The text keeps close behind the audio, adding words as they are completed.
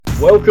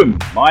Welcome,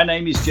 my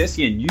name is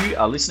Jesse and you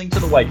are listening to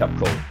The Wake Up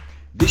Call.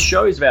 This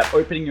show is about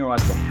opening your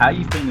eyes to how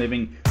you've been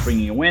living,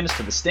 bringing awareness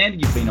to the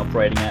standard you've been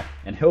operating at,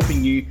 and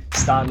helping you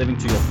start living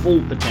to your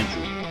full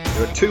potential.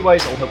 There are two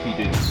ways I'll help you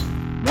do this.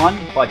 One,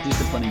 by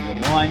disciplining your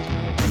mind,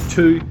 and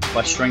two,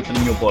 by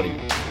strengthening your body.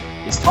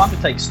 It's time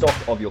to take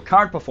stock of your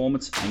current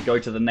performance and go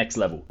to the next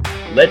level.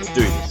 Let's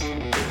do this.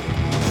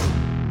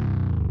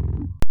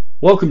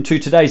 Welcome to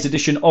today's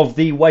edition of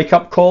The Wake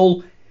Up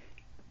Call.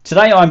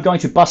 Today I'm going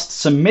to bust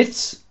some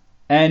myths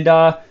and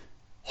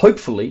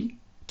hopefully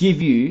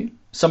give you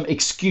some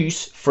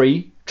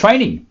excuse-free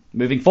training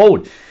moving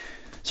forward.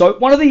 So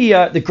one of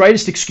the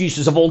greatest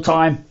excuses of all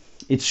time,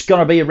 it's going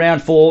to be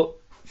around for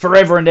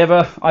forever and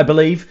ever, I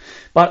believe,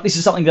 but this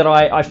is something that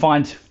I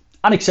find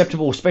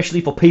unacceptable,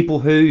 especially for people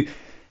who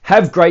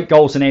have great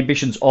goals and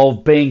ambitions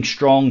of being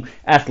strong,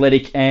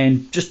 athletic,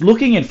 and just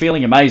looking and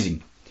feeling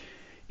amazing,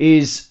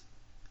 is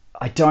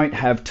I don't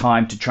have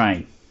time to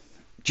train.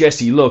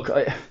 Jesse, look,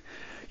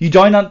 you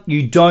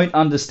don't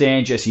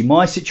understand, Jesse.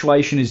 My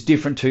situation is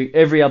different to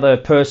every other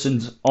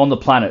person's on the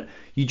planet.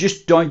 You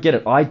just don't get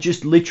it. I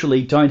just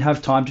literally don't have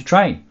time to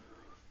train.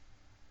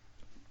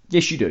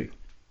 Yes, you do.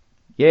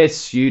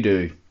 Yes, you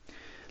do.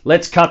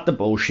 Let's cut the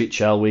bullshit,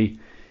 shall we?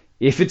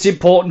 If it's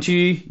important to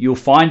you, you'll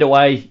find a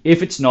way.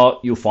 If it's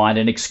not, you'll find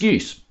an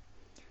excuse.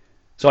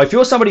 So if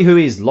you're somebody who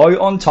is low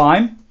on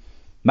time,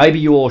 maybe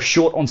you're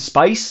short on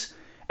space,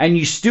 and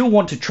you still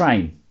want to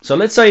train. So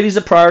let's say it is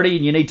a priority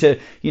and you need to,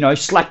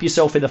 slap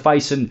yourself in the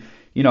face and,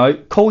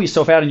 call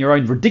yourself out on your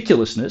own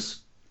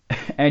ridiculousness,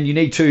 and you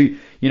need to,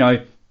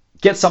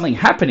 get something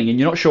happening and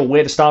you're not sure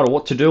where to start or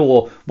what to do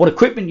or what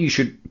equipment you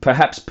should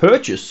perhaps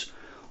purchase.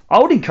 I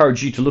would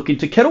encourage you to look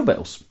into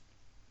kettlebells.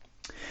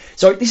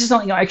 So this is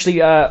something I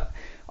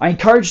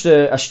encouraged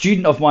a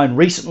student of mine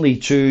recently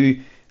to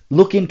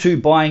look into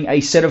buying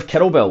a set of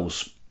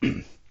kettlebells.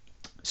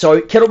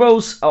 So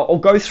kettlebells, I'll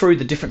go through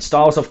the different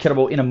styles of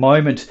kettlebell in a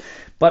moment,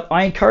 but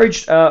I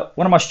encouraged one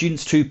of my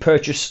students to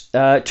purchase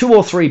 2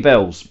 or 3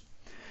 bells.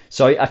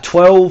 So a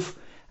 12,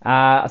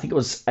 I think it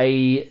was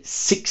a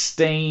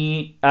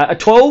 16, a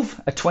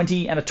 12, a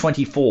 20, and a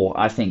 24,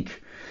 I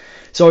think.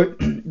 So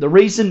the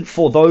reason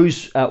for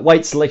those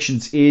weight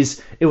selections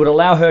is it would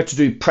allow her to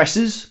do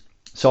presses.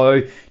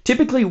 So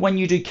typically when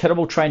you do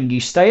kettlebell training,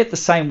 you stay at the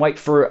same weight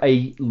for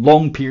a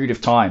long period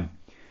of time.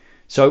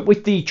 So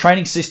with the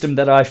training system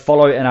that I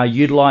follow and I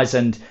utilize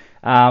and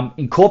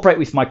incorporate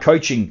with my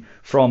coaching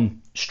from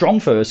Strong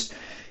First,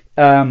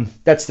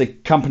 that's the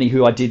company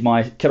who I did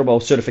my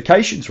kettlebell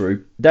certification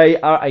through. They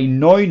have a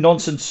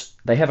no-nonsense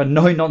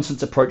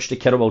approach to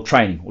kettlebell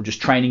training, or just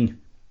training,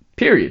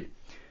 period.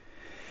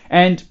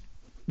 And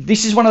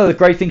this is one of the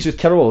great things with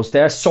kettlebells.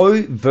 They are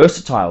so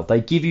versatile.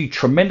 They give you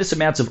tremendous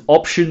amounts of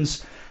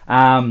options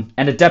and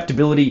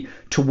adaptability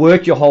to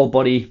work your whole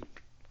body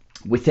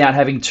without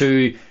having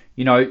to,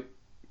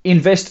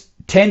 invest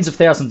tens of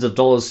thousands of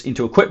dollars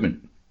into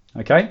equipment,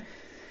 okay?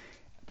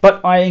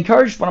 But I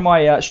encouraged one of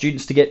my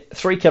students to get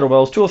 3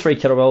 kettlebells, 2 or 3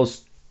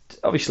 kettlebells,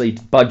 obviously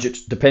budget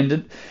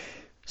dependent.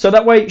 So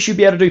that way she'll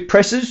be able to do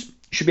presses,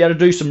 she'll be able to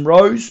do some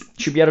rows,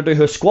 she'll be able to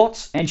do her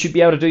squats, and she'll be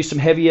able to do some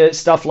heavier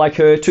stuff like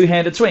her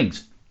two-handed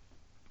swings.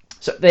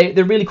 So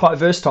they're really quite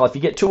versatile. If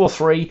you get 2 or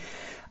 3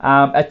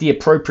 at the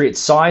appropriate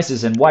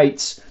sizes and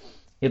weights,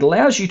 it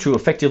allows you to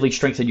effectively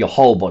strengthen your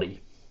whole body.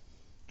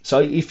 So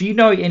if you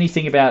know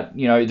anything about,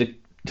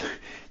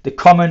 the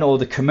common or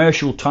the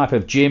commercial type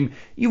of gym,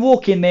 you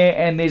walk in there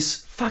and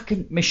there's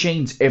fucking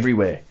machines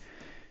everywhere.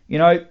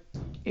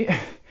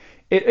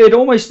 It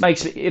almost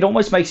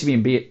makes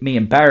me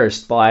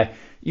embarrassed by,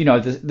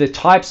 the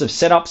types of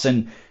setups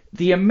and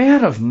the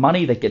amount of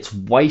money that gets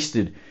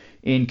wasted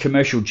in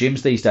commercial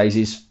gyms these days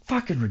is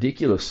fucking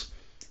ridiculous.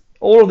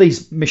 All of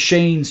these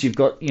machines, you've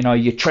got,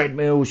 your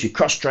treadmills, your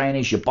cross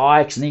trainers, your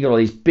bikes, and you got all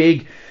these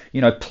big,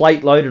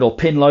 plate loaded or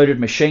pin loaded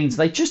machines.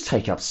 They just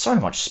take up so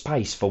much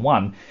space, for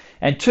one,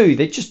 and two,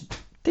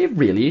 they're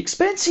really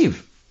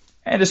expensive.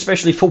 And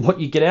especially for what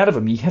you get out of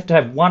them, you have to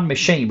have one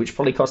machine, which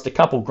probably costs a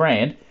couple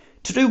grand,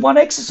 to do one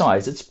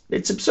exercise.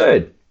 It's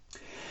absurd.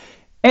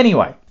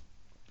 Anyway,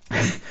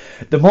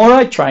 the more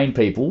I train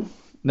people,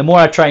 the more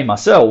I train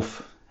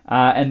myself,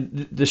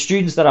 and the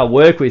students that I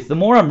work with, the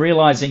more I'm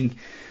realizing,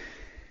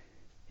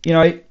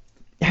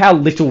 how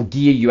little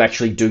gear you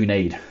actually do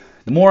need.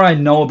 The more I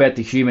know about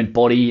the human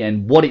body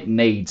and what it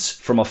needs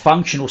from a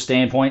functional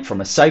standpoint, from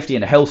a safety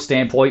and a health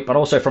standpoint, but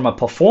also from a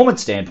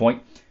performance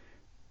standpoint,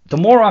 the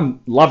more I'm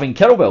loving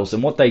kettlebells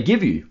and what they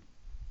give you.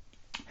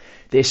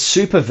 They're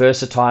super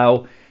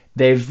versatile.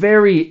 They're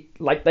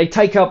they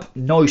take up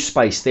no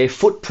space. Their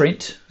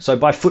footprint, so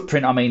by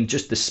footprint I mean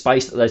just the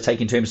space that they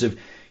take in terms of,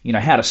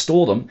 how to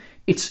store them,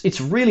 it's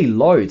really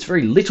low. It's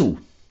very little.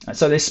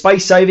 So they're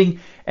space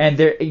saving and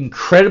they're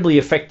incredibly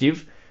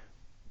effective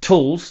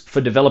tools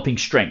for developing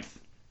strength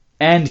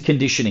and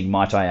conditioning,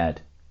 might I add.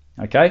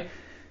 Okay?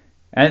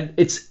 And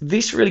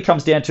this really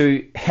comes down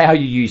to how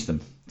you use them.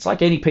 It's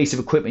like any piece of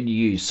equipment you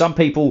use. Some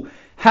people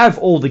have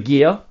all the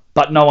gear,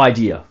 but no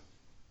idea.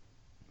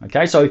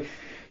 Okay, so,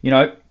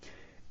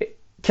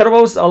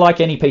 kettlebells are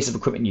like any piece of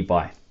equipment you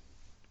buy.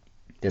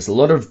 There's a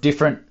lot of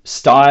different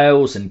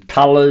styles and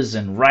colors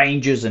and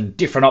ranges and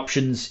different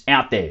options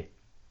out there.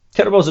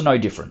 Kettlebells are no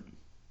different,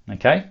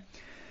 okay?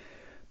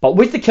 But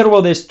with the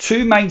kettlebell, there's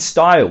two main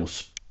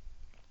styles.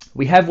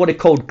 We have what are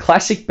called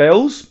classic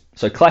bells,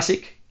 so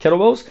classic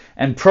kettlebells,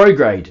 and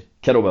pro-grade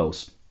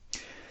kettlebells.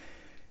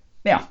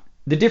 Now,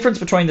 the difference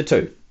between the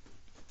two.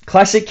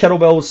 Classic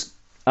kettlebells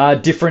are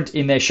different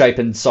in their shape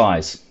and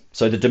size.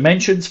 So the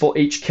dimensions for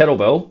each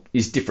kettlebell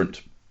is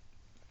different.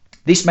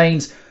 This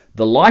means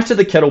the lighter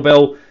the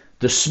kettlebell,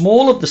 the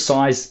smaller the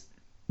size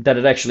that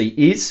it actually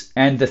is,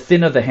 and the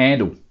thinner the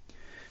handle.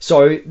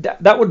 So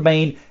that would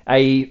mean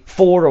a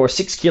 4 or a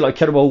 6 kilo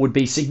kettlebell would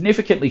be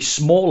significantly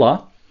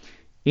smaller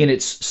in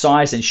its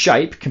size and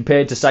shape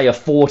compared to, say, a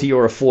 40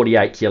 or a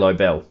 48 kilo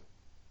bell.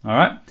 All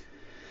right.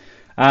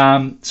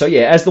 So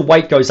yeah, as the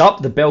weight goes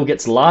up, the bell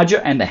gets larger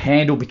and the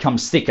handle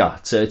becomes thicker.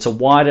 It's a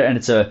wider and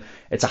it's a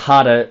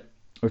harder,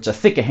 or it's a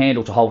thicker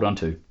handle to hold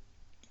onto.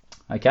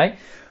 Okay.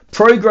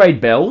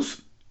 Pro-grade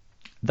bells,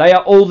 they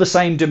are all the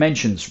same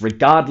dimensions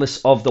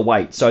regardless of the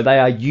weight. So they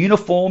are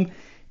uniform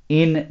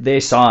in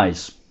their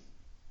size.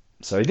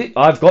 So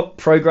I've got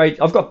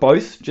pro-grade, I've got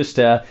both, just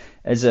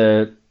as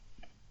an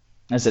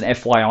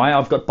FYI,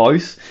 I've got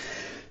both.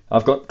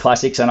 I've got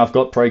classics and I've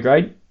got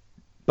pro-grade.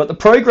 But the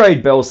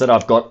pro-grade bells that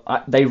I've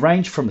got, they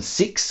range from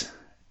 6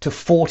 to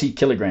 40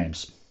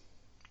 kilograms.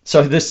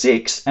 So the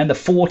 6 and the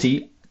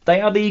 40,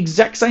 they are the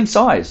exact same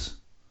size.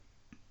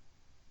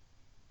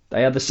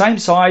 They are the same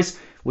size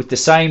with the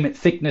same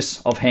thickness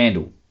of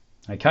handle.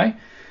 Okay?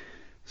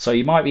 So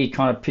you might be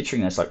kind of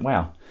picturing this like,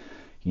 wow,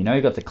 you know,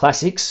 you've got the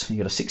classics, you've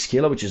got a 6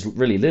 kilo, which is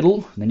really little,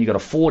 and then you've got a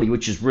 40,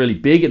 which is really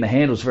big, and the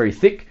handle's very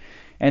thick.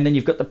 And then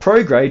you've got the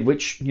pro-grade,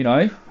 which, you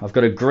know, I've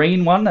got a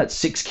green one that's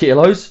 6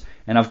 kilos,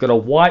 and I've got a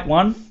white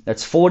one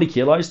that's 40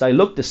 kilos. They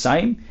look the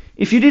same.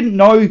 If you didn't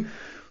know,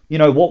 you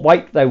know, what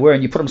weight they were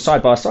and you put them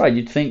side by side,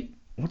 you'd think,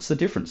 what's the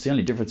difference? The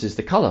only difference is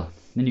the color.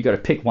 Then you've got to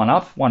pick one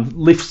up. One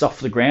lifts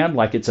off the ground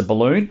like it's a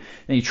balloon,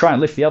 and you try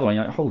and lift the other one.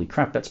 You're like, holy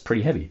crap, that's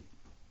pretty heavy.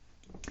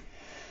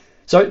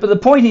 So, but the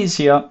point is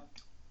here,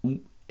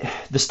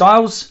 the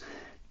styles,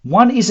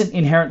 one isn't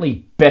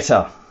inherently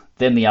better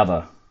than the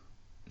other.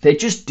 They're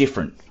just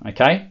different,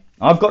 okay?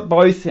 I've got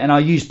both and I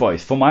use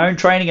both for my own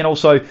training and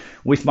also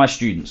with my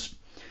students.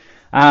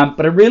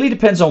 But it really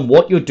depends on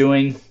what you're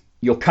doing,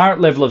 your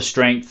current level of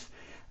strength,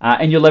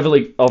 and your level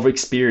of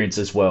experience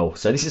as well.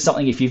 So this is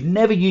something, if you've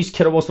never used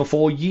kettlebells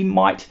before, you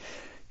might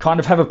kind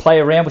of have a play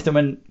around with them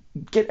and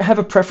have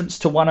a preference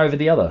to one over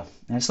the other.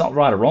 And it's not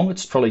right or wrong.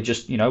 It's probably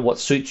just, you know, what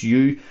suits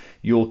you,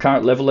 your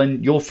current level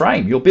and your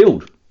frame, your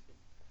build.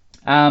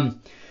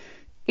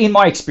 In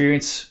my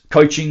experience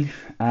coaching,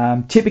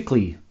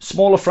 typically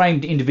smaller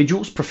framed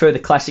individuals prefer the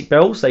classic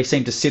bells. They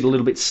seem to sit a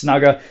little bit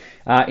snugger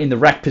in the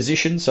rack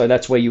position. So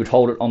that's where you would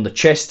hold it on the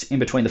chest in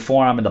between the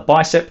forearm and the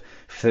bicep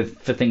for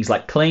things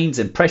like cleans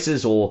and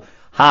presses or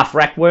half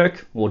rack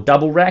work or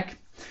double rack.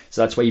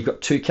 So that's where you've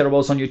got 2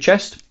 kettlebells on your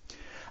chest.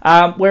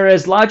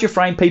 Whereas larger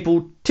frame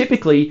people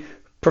typically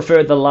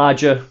prefer the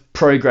larger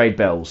pro-grade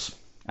bells.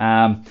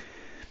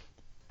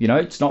 You know,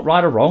 it's not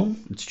right or wrong.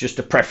 It's just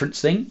a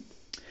preference thing.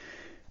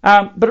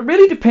 But it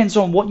really depends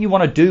on what you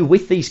want to do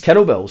with these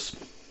kettlebells.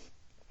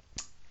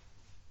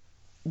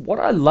 What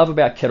I love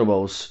about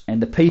kettlebells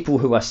and the people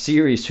who are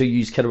serious who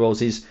use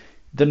kettlebells is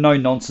the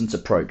no-nonsense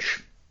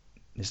approach.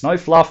 There's no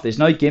fluff. There's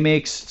no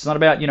gimmicks. It's not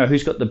about, you know,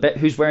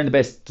 who's wearing the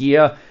best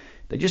gear.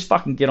 They just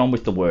fucking get on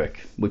with the work,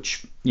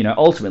 which, you know,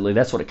 ultimately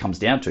that's what it comes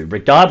down to,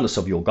 regardless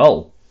of your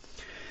goal.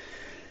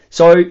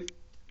 So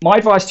my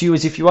advice to you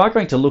is, if you are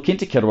going to look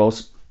into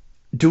kettlebells,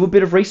 do a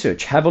bit of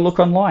research. Have a look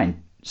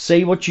online.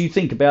 See what you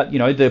think about, you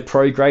know, the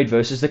pro-grade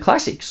versus the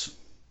classics.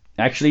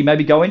 Actually,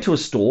 maybe go into a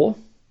store,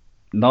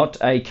 not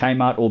a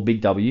Kmart or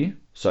Big W.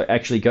 So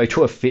actually go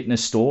to a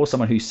fitness store,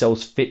 someone who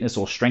sells fitness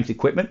or strength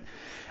equipment,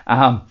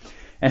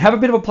 and have a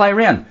bit of a play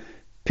around.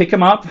 Pick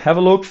them up, have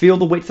a look, feel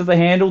the width of the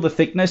handle, the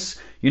thickness,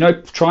 you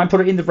know, try and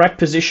put it in the rack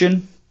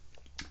position,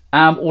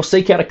 or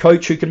seek out a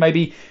coach who can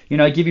maybe, you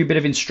know, give you a bit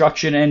of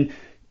instruction and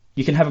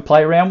you can have a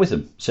play around with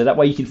them. So that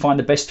way you can find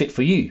the best fit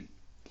for you.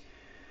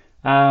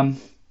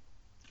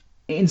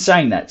 In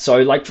saying that, so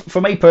like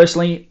for me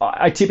personally,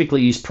 I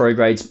typically use pro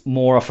grades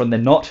more often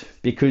than not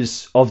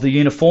because of the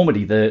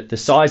uniformity. The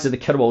size of the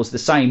kettlebell is the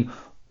same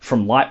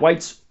from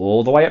lightweights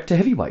all the way up to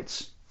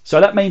heavyweights. So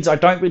that means I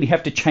don't really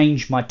have to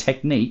change my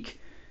technique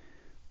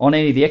on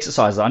any of the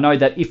exercises. I know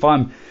that if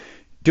I'm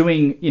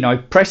doing, you know,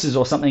 presses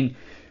or something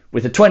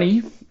with a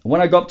 20,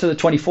 when I go up to the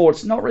 24,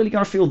 it's not really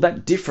going to feel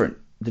that different.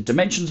 The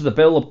dimensions of the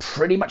bell are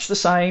pretty much the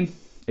same.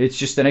 It's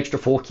just an extra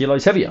 4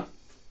 kilos heavier.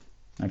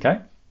 Okay.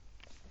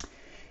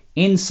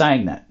 In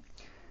saying that,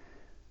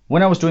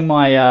 when I was doing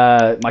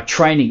my my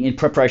training in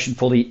preparation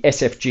for the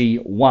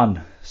SFG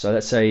 1, so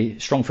that's a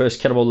Strong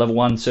First Kettlebell Level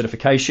 1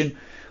 certification,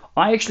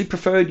 I actually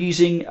preferred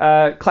using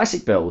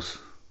classic bells,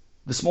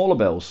 the smaller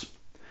bells.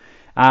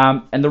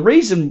 And the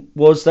reason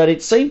was that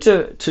it seemed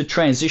to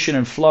transition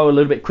and flow a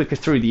little bit quicker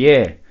through the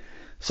air.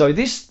 So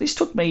this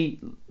took me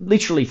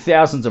literally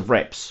thousands of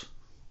reps.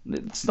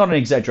 It's not an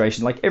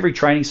exaggeration. Like every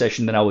training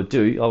session that I would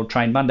do, I would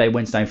train Monday,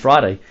 Wednesday, and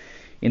Friday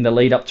in the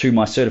lead up to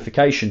my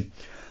certification.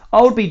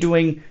 I would be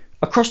doing,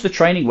 across the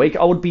training week,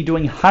 I would be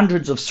doing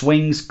hundreds of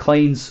swings,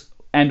 cleans,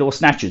 and or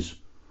snatches.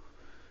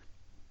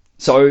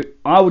 So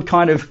I would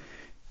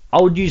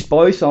use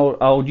both.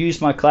 I would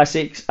use my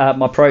classics,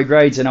 my pro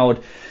grades, and I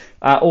would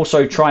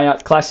also try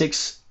out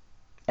classics.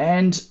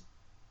 And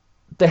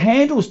the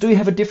handles do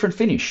have a different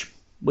finish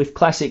with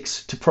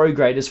classics to pro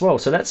grade as well.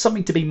 So that's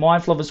something to be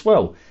mindful of as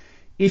well.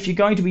 If you're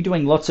going to be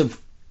doing lots of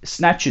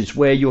snatches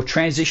where you're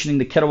transitioning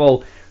the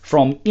kettlebell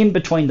from in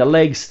between the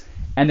legs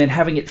and then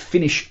having it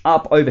finish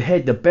up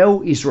overhead, the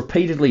bell is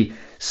repeatedly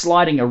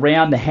sliding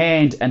around the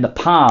hand and the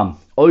palm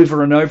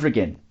over and over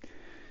again.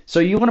 So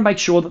you want to make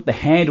sure that the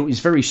handle is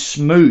very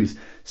smooth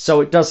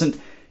so it doesn't,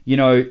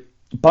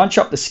 bunch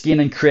up the skin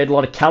and create a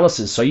lot of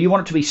calluses. So you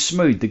want it to be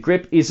smooth. The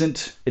grip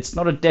it's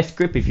not a death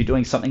grip if you're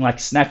doing something like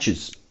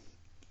snatches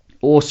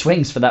or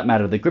swings for that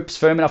matter. The grip's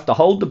firm enough to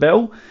hold the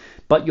bell,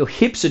 but your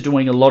hips are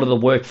doing a lot of the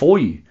work for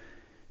you.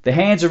 The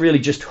hands are really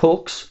just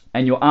hooks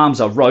and your arms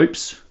are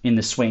ropes in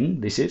the swing,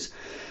 this is.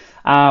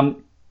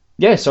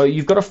 So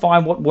you've got to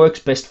find what works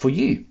best for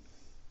you.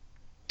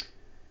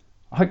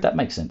 I hope that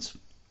makes sense.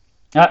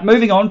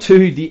 Moving on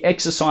to the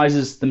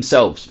exercises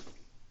themselves.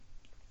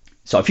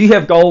 So if you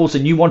have goals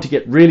and you want to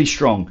get really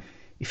strong,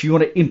 if you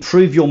want to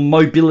improve your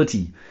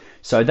mobility,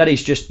 so that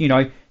is just,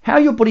 how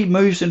your body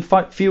moves and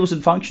feels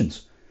and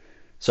functions.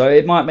 So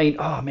it might mean,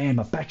 oh man,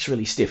 my back's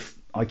really stiff.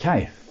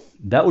 Okay,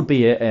 that would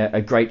be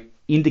a great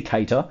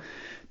indicator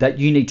that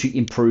you need to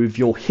improve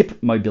your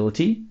hip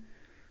mobility,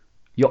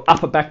 your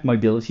upper back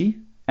mobility,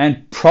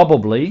 and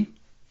probably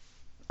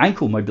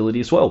ankle mobility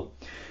as well.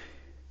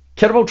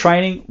 Kettlebell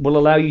training will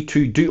allow you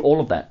to do all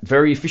of that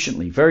very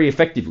efficiently, very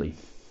effectively.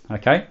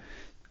 Okay.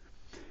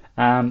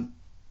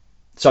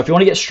 So if you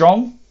want to get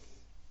strong,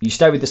 you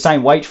stay with the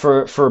same weight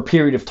for a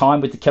period of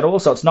time with the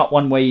kettlebell. So it's not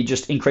one where you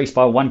just increase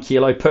by 1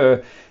 kilo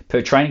per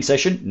training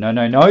session.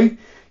 No.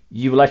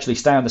 You will actually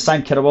stay on the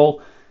same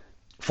kettlebell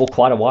for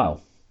quite a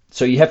while.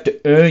 So you have to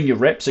earn your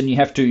reps and you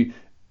have to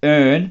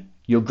earn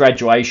your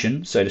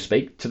graduation, so to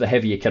speak, to the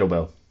heavier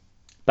kettlebell.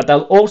 But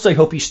they'll also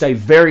help you stay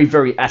very,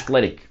 very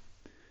athletic.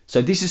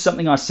 So this is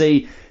something I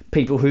see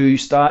people who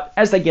start,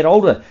 as they get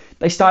older,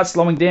 they start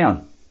slowing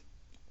down.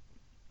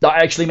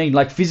 I actually mean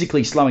like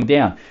physically slowing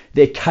down.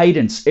 Their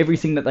cadence,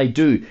 everything that they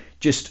do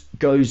just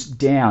goes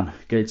down,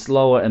 gets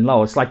lower and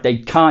lower. It's like they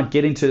can't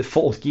get into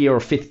fourth gear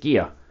or fifth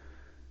gear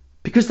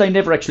because they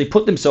never actually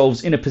put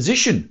themselves in a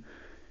position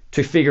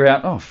to figure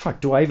out, oh,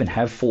 fuck, do I even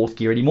have fourth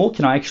gear anymore?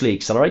 Can I actually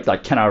accelerate?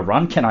 Like, can I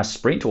run? Can I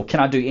sprint? Or can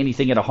I do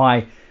anything at a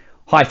high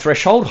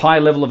threshold, high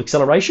level of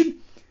acceleration?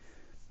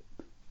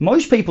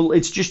 Most people,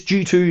 it's just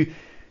due to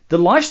the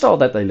lifestyle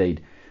that they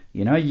lead.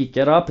 You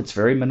get up, it's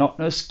very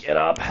monotonous. Get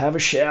up, have a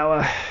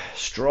shower,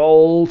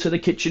 stroll to the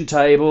kitchen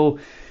table,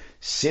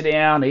 sit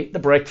down, eat the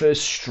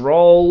breakfast,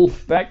 stroll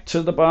back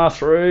to the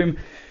bathroom,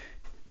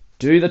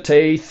 do the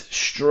teeth,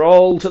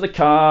 stroll to the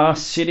car,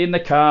 sit in the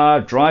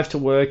car, drive to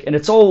work, and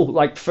it's all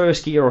like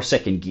first gear or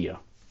second gear.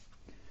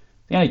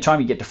 The only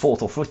time you get to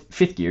fourth or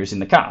fifth gear is in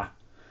the car.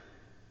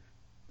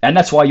 And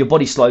that's why your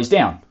body slows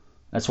down.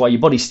 That's why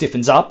your body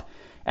stiffens up,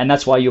 and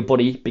that's why your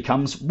body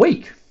becomes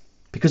weak.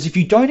 Because if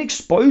you don't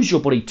expose your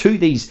body to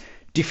these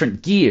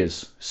different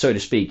gears, so to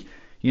speak,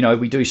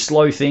 we do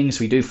slow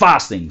things, we do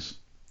fast things.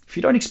 If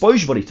you don't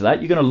expose your body to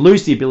that, you're going to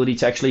lose the ability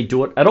to actually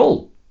do it at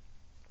all.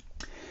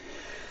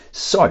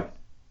 So,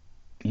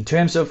 in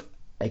terms of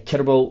a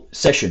kettlebell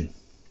session,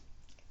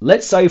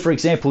 let's say, for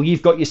example,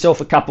 you've got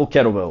yourself a couple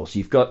kettlebells.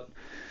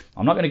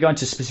 I'm not going to go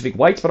into specific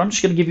weights, but I'm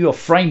just going to give you a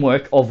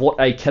framework of what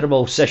a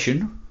kettlebell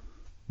session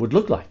would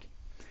look like.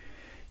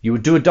 You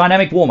would do a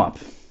dynamic warm-up.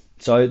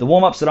 So the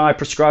warm-ups that I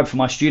prescribe for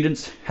my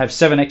students have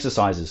 7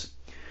 exercises.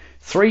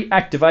 3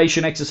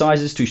 activation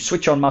exercises to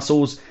switch on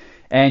muscles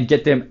and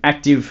get them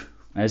active,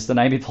 as the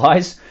name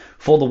implies,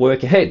 for the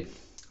work ahead.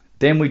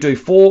 Then we do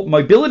 4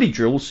 mobility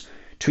drills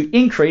to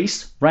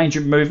increase range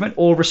of movement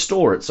or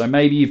restore it. So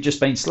maybe you've just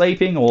been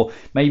sleeping, or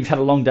maybe you've had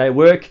a long day of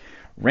work,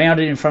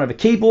 rounded in front of a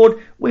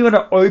keyboard. We want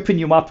to open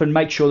you up and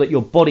make sure that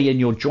your body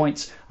and your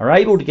joints are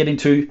able to get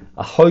into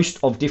a host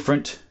of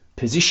different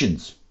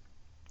positions.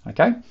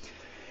 Okay?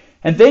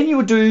 And then you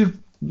would do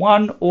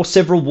 1 or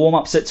several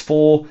warm-up sets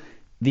for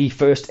the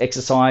first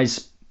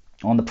exercise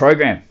on the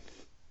program.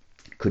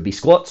 Could be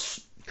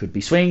squats, could be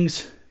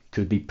swings,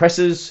 could be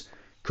presses,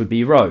 could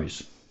be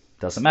rows.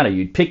 Doesn't matter.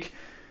 You'd pick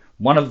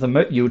one of them.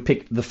 You would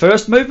pick the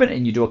first movement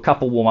and you do a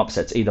couple warm-up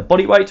sets, either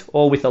body weight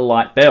or with a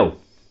light bell.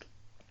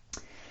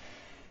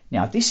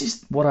 Now, this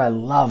is what I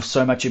love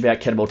so much about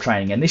kettlebell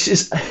training, and this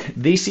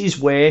is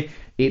where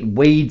it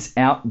weeds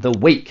out the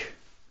weak.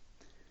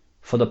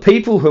 For the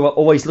people who are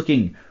always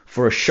looking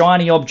for a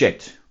shiny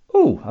object,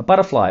 a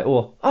butterfly,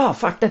 or,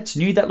 fuck, that's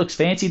new, that looks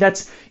fancy,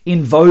 that's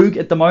in vogue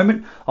at the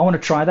moment, I want to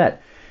try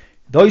that.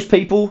 Those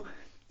people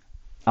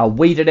are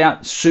weeded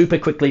out super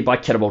quickly by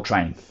kettlebell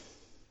training,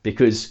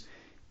 because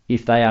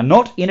if they are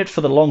not in it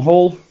for the long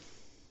haul,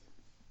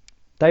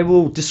 they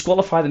will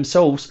disqualify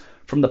themselves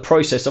from the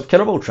process of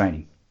kettlebell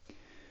training.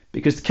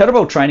 because the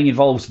kettlebell training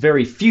involves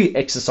very few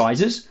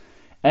exercises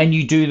and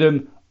you do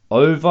them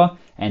over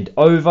and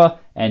over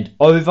and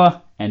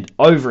over and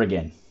over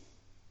again.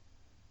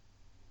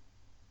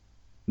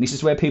 This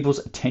is where people's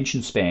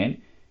attention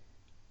span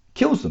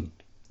kills them.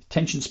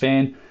 Attention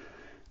span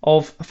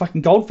of a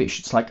fucking goldfish.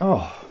 It's like,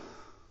 oh,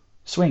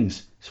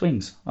 swings.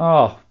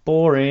 Oh,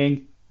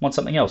 boring. Want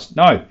something else?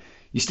 No,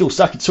 you still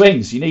suck at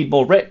swings. You need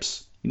more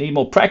reps. You need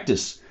more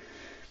practice.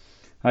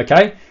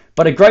 Okay?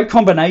 But a great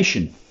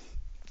combination,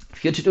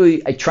 if you're to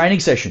do a training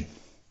session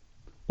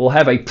or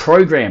have a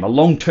program, a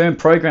long-term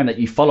program that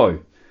you follow,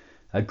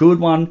 a good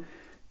one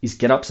is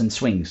get-ups and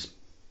swings.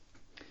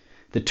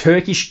 The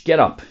Turkish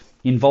get-up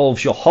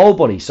involves your whole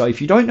body. So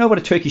if you don't know what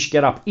a Turkish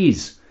get-up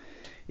is,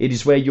 it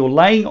is where you're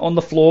laying on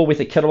the floor with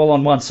a kettlebell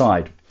on one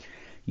side.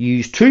 You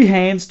use two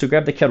hands to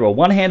grab the kettlebell.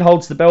 One hand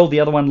holds the bell, the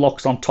other one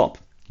locks on top.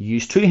 You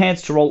use two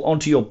hands to roll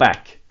onto your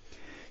back.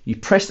 You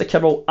press the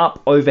kettlebell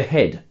up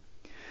overhead.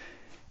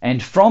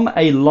 And from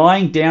a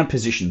lying down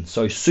position,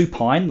 so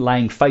supine,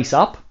 laying face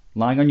up,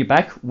 lying on your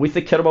back with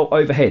the kettlebell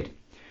overhead,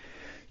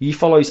 you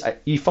follow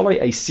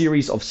a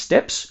series of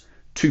steps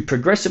to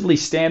progressively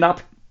stand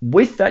up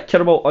with that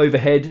kettlebell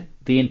overhead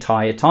the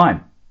entire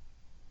time.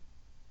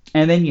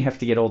 And then you have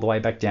to get all the way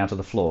back down to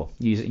the floor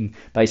using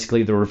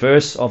basically the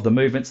reverse of the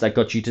movements that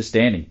got you to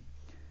standing.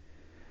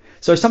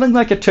 So something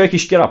like a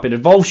Turkish get-up, it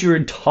involves your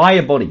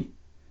entire body.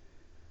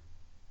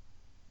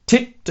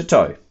 Tip to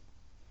toe.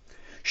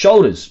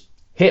 Shoulders,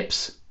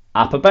 hips,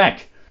 upper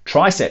back,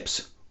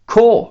 triceps,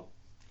 core.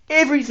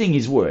 Everything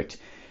is worked.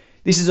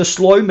 This is a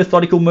slow,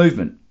 methodical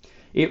movement.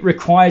 It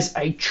requires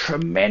a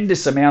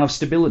tremendous amount of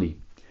stability.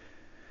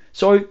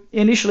 So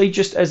initially,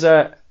 just as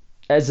a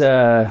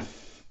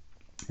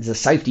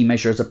safety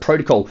measure, as a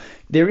protocol,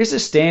 there is a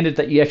standard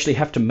that you actually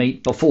have to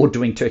meet before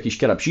doing Turkish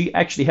get-ups. You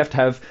actually have to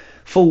have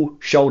full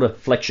shoulder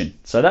flexion.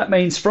 So that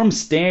means from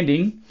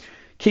standing,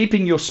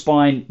 keeping your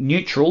spine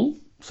neutral,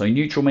 so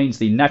neutral means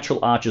the natural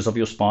arches of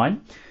your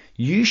spine,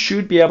 you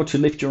should be able to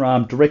lift your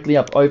arm directly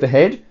up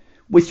overhead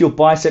with your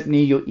bicep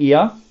near your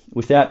ear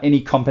without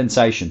any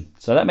compensation.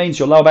 So that means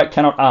your lower back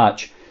cannot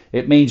arch.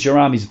 It means your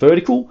arm is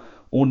vertical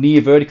or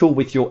near vertical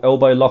with your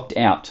elbow locked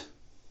out.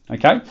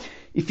 Okay?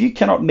 If you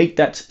cannot meet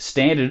that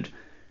standard,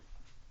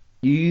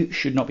 you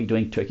should not be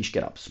doing Turkish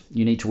get-ups.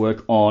 You need to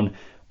work on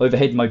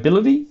overhead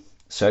mobility.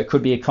 So it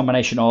could be a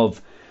combination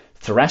of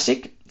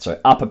thoracic, so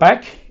upper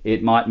back.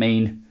 It might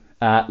mean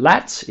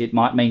lats, it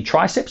might mean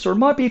triceps, or it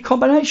might be a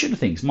combination of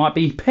things. It might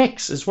be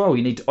pecs as well.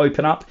 You need to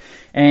open up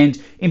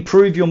and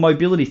improve your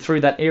mobility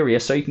through that area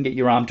so you can get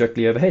your arm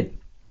directly overhead.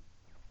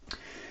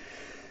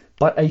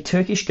 But a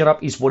Turkish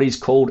get-up is what is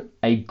called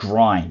a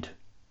grind.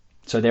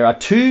 So there are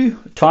two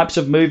types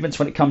of movements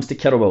when it comes to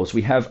kettlebells.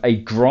 We have a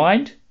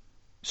grind,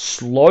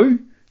 slow,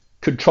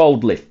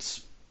 controlled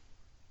lifts.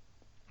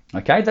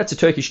 Okay, that's a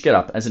Turkish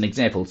get-up as an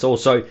example. It's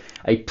also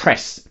a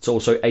press. It's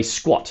also a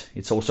squat.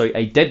 It's also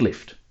a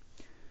deadlift.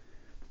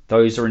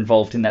 Those are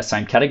involved in that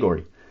same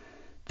category.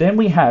 Then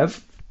we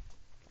have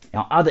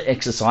our other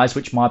exercise,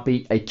 which might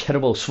be a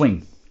kettlebell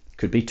swing.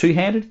 Could be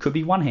two-handed, could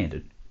be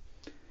one-handed.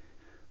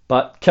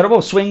 But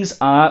kettlebell swings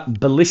are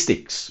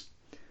ballistics.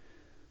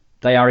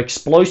 They are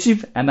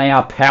explosive and they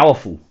are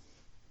powerful.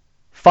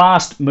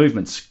 Fast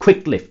movements,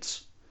 quick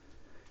lifts.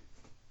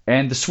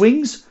 And the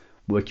swings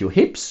work your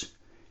hips,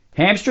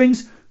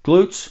 hamstrings,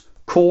 glutes,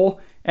 core,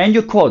 and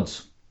your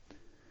quads.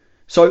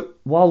 So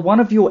while one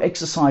of your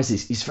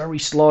exercises is very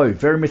slow,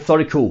 very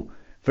methodical,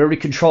 very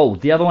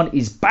controlled, the other one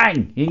is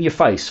bang, in your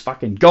face,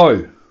 fucking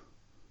go.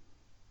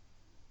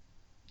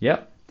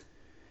 Yep.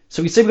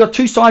 So you see we've got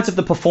two sides of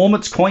the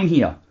performance coin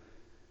here.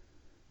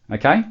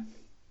 Okay?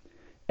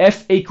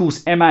 F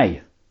equals MA.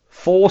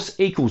 Force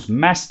equals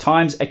mass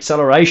times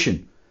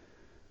acceleration.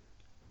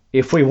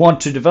 If we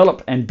want to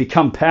develop and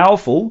become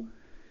powerful,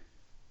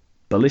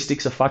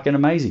 ballistics are fucking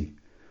amazing.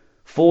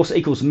 Force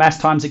equals mass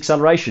times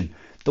acceleration.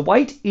 The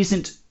weight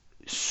isn't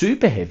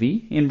super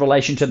heavy in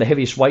relation to the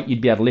heaviest weight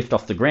you'd be able to lift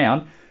off the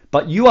ground,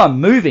 but you are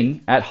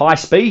moving at high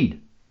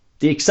speed.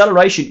 The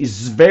acceleration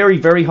is very,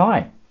 very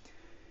high.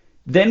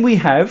 Then we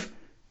have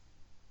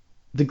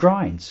the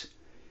grinds.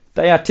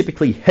 They are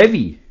typically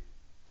heavy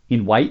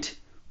in weight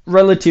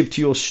relative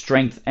to your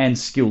strength and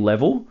skill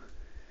level,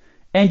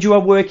 and you are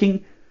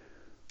working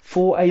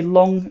for a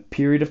long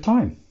period of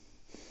time.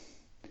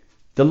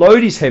 The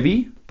load is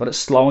heavy, but it's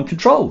slow and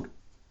controlled.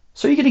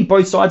 So you're getting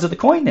both sides of the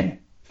coin there.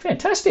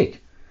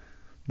 Fantastic.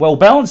 Well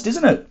balanced,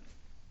 isn't it?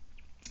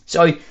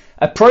 So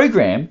a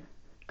program,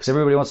 because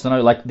everybody wants to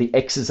know like the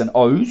X's and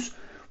O's,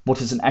 what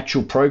does an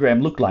actual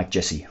program look like,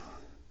 Jesse?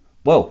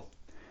 Well,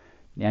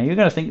 now you're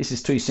going to think this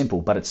is too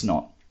simple, but it's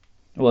not.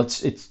 Well,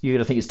 you're going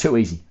to think it's too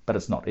easy, but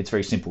it's not. It's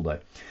very simple though.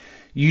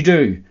 You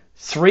do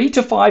 3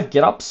 to 5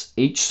 get-ups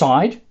each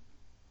side,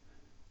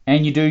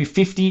 and you do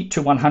 50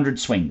 to 100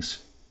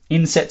 swings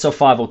in sets of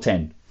 5 or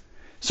 10.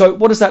 So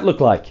what does that look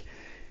like?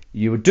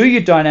 You would do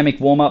your dynamic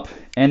warm-up,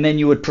 and then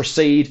you would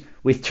proceed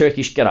with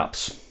Turkish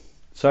get-ups.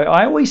 So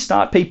I always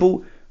start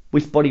people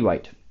with body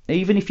weight.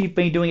 Even if you've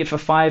been doing it for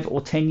 5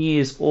 or 10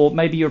 years, or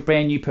maybe you're a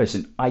brand new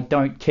person, I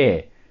don't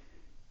care.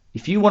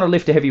 If you want to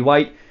lift a heavy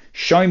weight,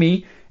 show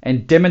me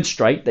and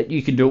demonstrate that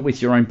you can do it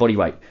with your own body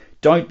weight.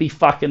 Don't be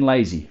fucking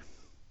lazy.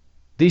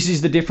 This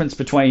is the difference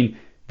between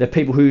the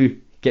people who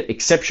get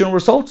exceptional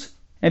results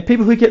and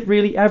people who get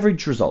really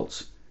average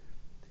results.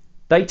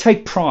 They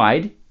take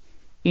pride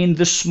in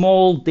the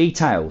small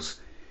details.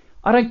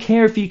 I don't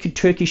care if you could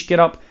Turkish get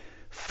up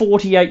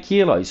 48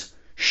 kilos.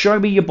 Show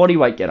me your body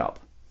weight get up.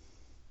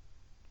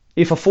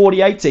 If a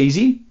 48's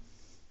easy,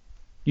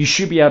 you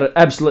should be able to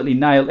absolutely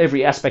nail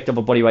every aspect of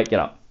a body weight get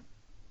up.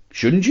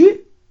 Shouldn't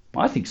you?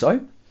 I think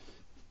so.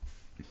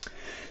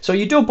 So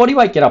you do a body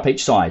weight get up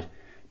each side.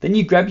 Then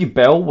you grab your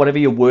bell, whatever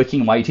your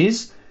working weight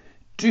is.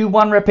 Do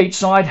 1 rep each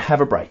side,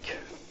 have a break.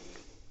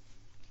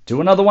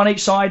 Do another one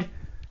each side,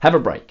 have a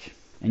break.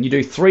 And you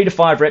do 3 to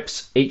 5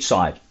 reps each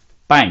side.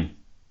 Bang.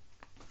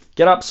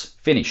 Get ups,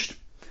 finished.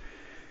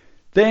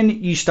 Then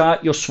you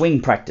start your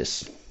swing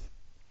practice.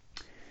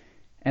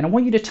 And I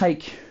want you to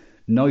take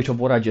note of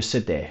what I just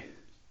said there.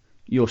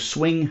 Your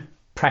swing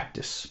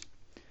practice.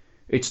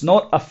 It's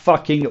not a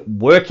fucking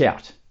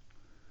workout.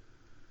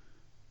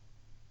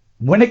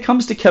 When it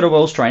comes to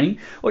kettlebells training,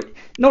 or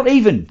not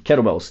even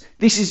kettlebells,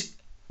 this is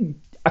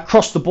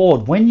across the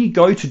board. When you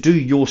go to do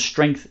your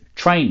strength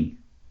training,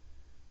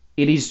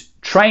 it is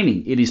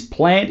training, it is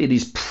planned, it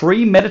is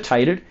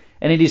premeditated,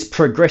 and it is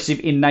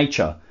progressive in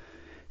nature.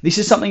 This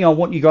is something I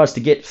want you guys to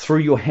get through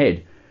your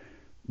head.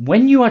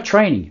 When you are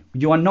training,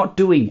 you are not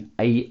doing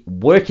a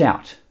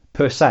workout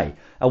per se.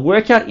 A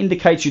workout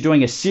indicates you're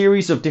doing a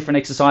series of different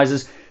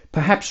exercises,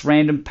 perhaps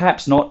random,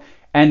 perhaps not,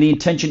 and the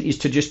intention is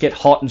to just get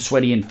hot and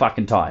sweaty and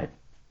fucking tired.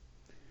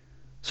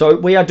 So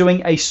we are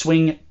doing a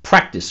swing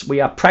practice.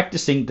 We are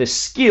practicing the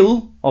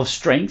skill of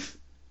strength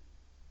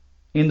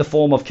in the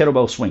form of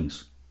kettlebell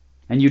swings.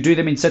 And you do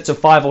them in sets of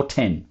 5 or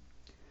 10.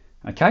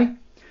 Okay?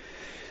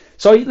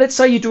 So let's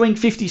say you're doing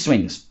 50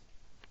 swings.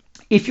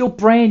 If you're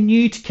brand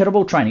new to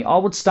kettlebell training, I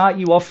would start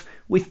you off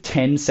with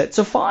 10 sets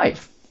of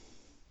 5.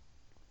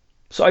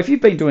 So if you've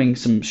been doing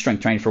some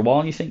strength training for a while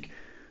and you think,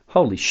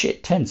 holy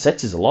shit, 10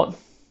 sets is a lot.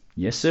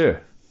 Yes, sir.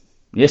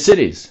 Yes, it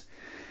is.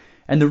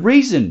 And the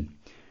reason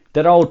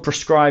that I would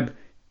prescribe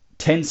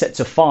 10 sets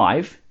of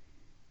 5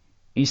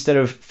 instead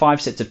of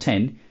 5 sets of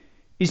 10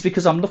 is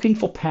because I'm looking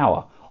for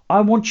power.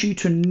 I want you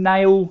to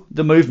nail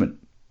the movement.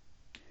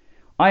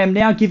 I am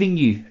now giving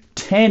you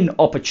 10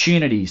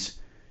 opportunities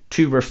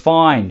to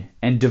refine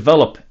and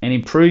develop and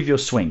improve your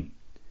swing,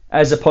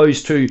 as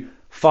opposed to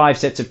 5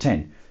 sets of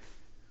 10.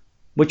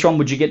 Which one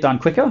would you get done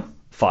quicker?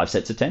 5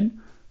 sets of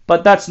 10.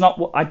 But that's not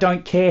what, I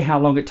don't care how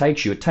long it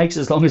takes you. It takes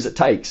as long as it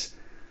takes,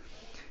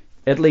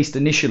 at least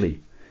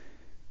initially.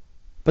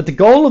 But the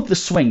goal of the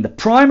swing, the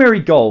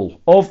primary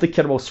goal of the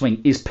kettlebell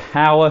swing is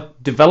power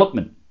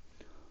development.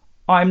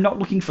 I'm not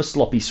looking for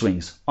sloppy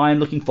swings. I'm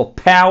looking for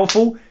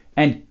powerful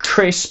and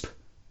crisp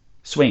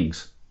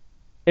swings.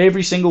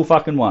 Every single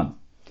fucking one.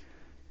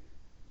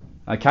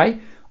 Okay?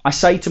 I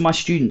say to my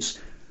students,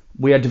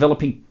 we are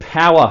developing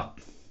power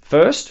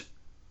first,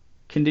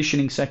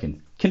 conditioning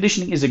second.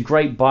 Conditioning is a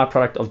great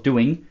byproduct of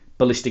doing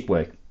ballistic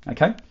work.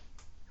 Okay?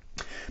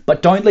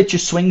 But don't let your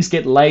swings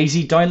get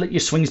lazy. Don't let your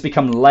swings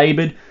become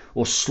labored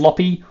or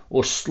sloppy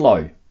or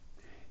slow.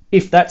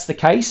 If that's the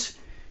case,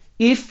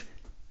 if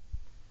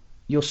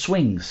your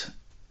swings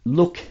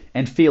look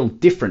and feel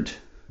different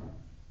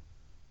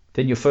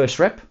than your first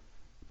rep,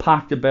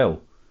 park the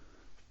bell,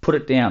 put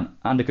it down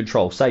under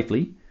control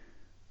safely,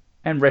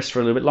 and rest for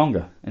a little bit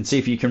longer and see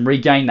if you can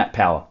regain that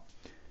power.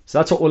 So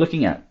that's what we're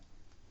looking at.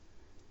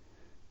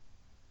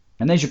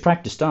 And there's your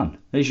practice done.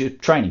 There's your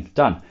training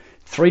done.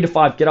 3 to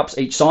 5 get-ups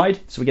each side.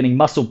 So we're getting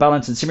muscle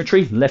balance and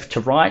symmetry, left to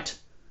right.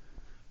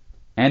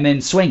 And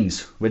then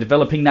swings. We're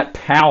developing that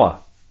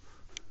power.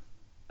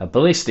 A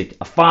ballistic,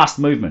 a fast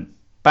movement.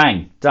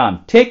 Bang,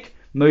 done. Tick,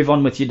 move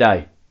on with your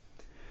day.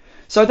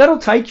 So that'll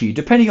take you,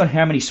 depending on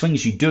how many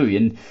swings you do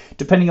and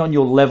depending on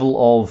your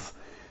level of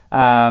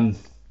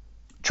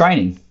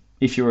training,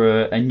 if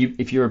you're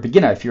a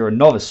beginner, if you're a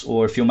novice,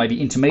 or if you're maybe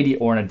intermediate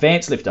or an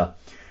advanced lifter,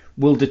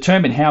 will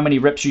determine how many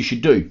reps you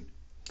should do.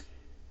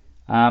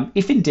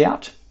 If in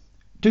doubt,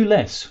 do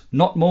less,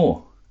 not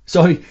more.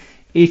 So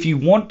if you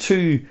want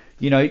to,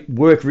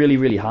 work really,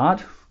 really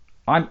hard,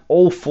 I'm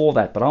all for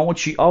that. But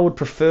I would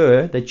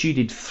prefer that you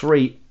did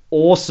 3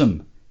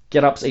 awesome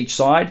get-ups each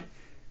side,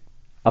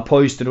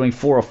 opposed to doing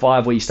 4 or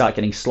 5 where you start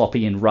getting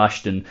sloppy and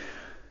rushed and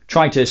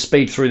trying to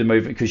speed through the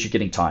movement because you're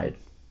getting tired.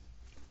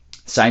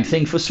 Same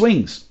thing for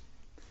swings.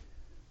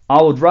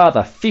 I would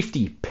rather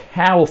 50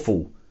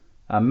 powerful,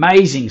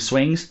 amazing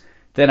swings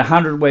than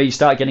 100 where you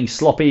start getting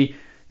sloppy,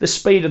 the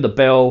speed of the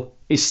bell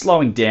is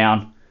slowing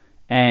down,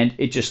 and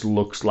it just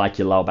looks like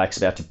your lower back's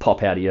about to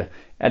pop out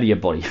of your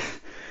body.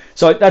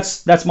 So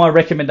that's my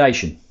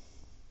recommendation.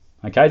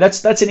 Okay,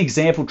 that's an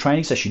example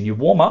training session. You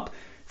warm up,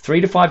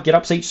 3 to 5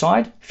 get-ups each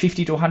side,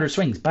 50 to 100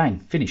 swings, bang,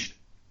 finished.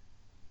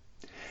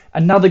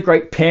 Another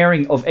great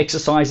pairing of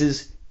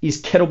exercises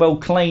is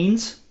kettlebell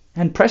cleans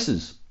and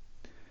presses.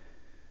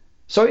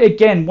 So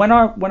again, when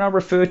I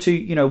refer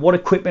to what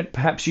equipment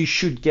perhaps you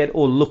should get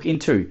or look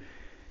into,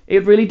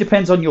 it really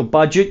depends on your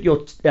budget,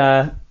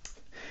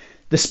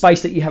 the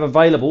space that you have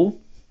available,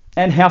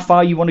 and how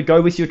far you want to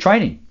go with your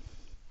training.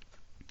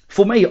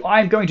 For me,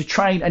 I'm going to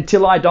train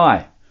until I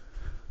die.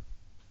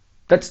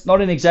 That's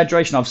not an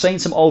exaggeration. I've seen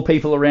some old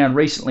people around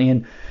recently,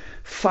 and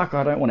fuck,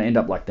 I don't want to end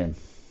up like them.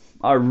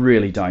 I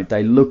really don't.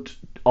 They looked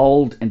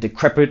old and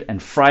decrepit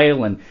and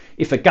frail, and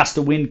if a gust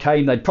of wind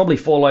came, they'd probably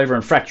fall over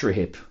and fracture a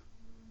hip.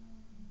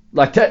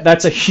 Like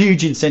that's a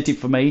huge incentive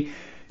for me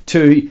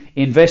to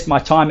invest my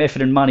time,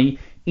 effort, and money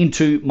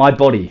into my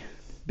body,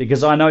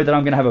 because I know that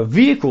I'm going to have a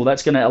vehicle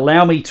that's going to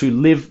allow me to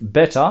live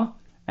better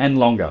and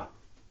longer.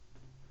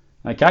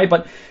 Okay,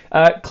 but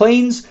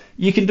cleans,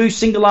 you can do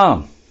single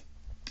arm.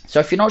 So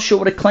if you're not sure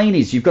what a clean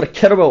is, you've got a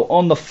kettlebell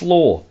on the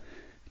floor.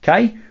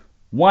 Okay,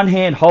 one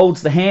hand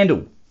holds the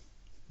handle.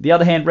 The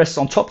other hand rests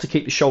on top to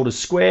keep the shoulders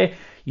square.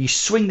 You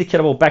swing the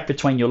kettlebell back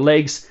between your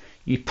legs.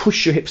 You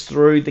push your hips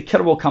through. The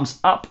kettlebell comes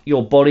up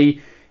your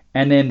body,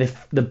 and then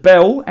the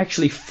bell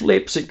actually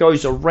flips. It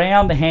goes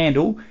around the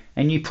handle,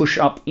 and you push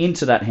up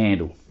into that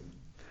handle.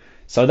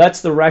 So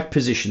that's the rack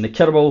position. The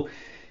kettlebell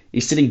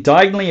is sitting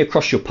diagonally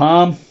across your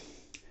palm.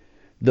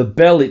 The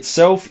bell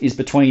itself is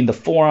between the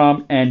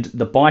forearm and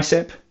the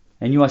bicep,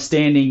 and you are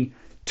standing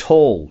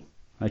tall.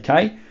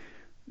 Okay?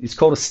 It's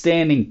called a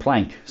standing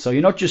plank. So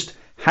you're not just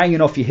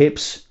hanging off your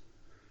hips,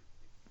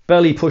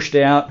 belly pushed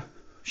out,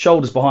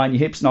 shoulders behind your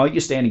hips. No,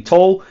 you're standing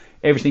tall,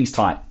 everything's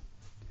tight.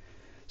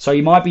 So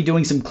you might be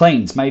doing some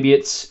cleans. Maybe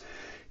it's,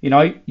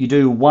 you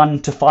do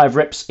 1 to 5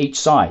 reps each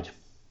side.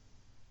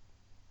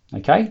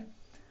 Okay?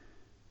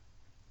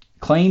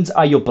 Cleans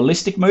are your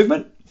ballistic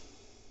movement,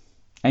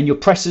 and your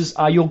presses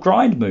are your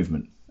grind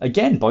movement.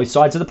 Again, both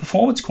sides of the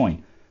performance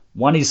coin.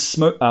 One is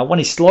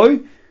slow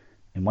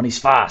and one is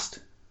fast.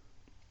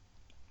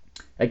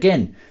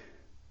 Again,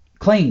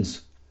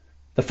 cleans.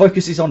 The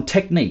focus is on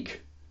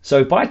technique.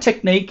 So by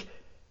technique,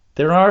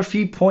 there are a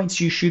few points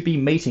you should be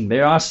meeting.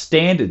 There are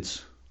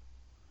standards.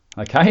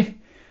 Okay?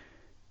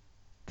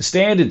 The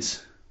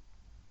standards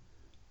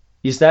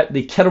is that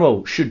the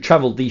kettlebell should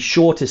travel the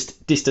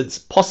shortest distance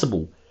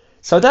possible.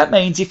 So that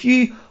means if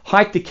you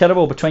hike the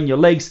kettlebell between your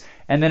legs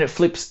and then it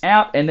flips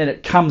out and then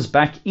it comes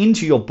back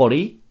into your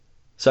body,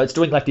 so it's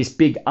doing like this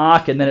big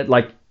arc and then it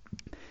like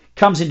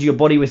comes into your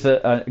body with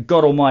a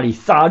God almighty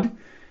thud,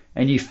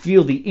 and you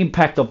feel the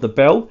impact of the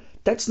bell,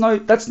 that's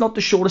not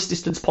the shortest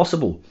distance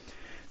possible.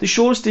 The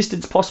shortest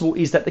distance possible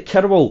is that the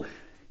kettlebell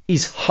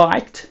is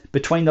hiked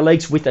between the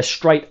legs with a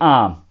straight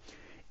arm.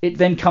 It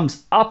then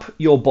comes up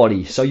your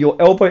body, so your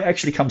elbow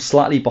actually comes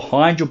slightly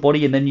behind your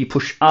body, and then you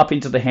push up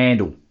into the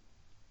handle.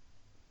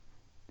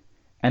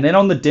 And then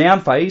on the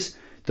down phase,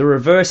 the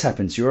reverse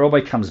happens. Your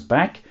elbow comes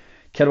back,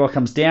 kettlebell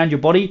comes down your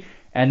body,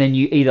 and then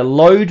you either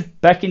load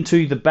back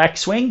into the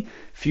backswing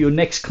for your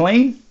next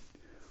clean,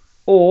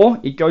 or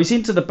it goes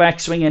into the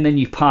backswing and then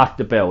you park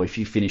the bell if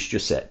you finished your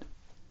set.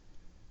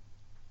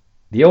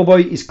 The elbow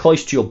is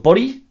close to your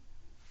body,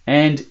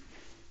 and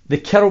the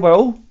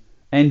kettlebell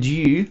and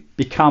you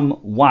become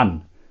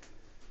one.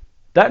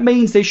 That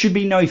means there should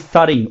be no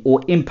thudding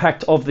or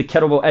impact of the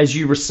kettlebell as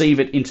you receive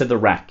it into the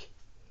rack.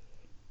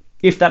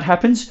 If that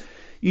happens,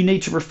 you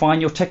need to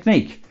refine your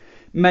technique.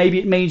 Maybe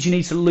it means you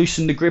need to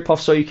loosen the grip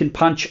off so you can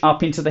punch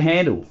up into the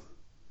handle.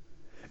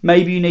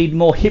 Maybe you need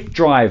more hip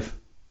drive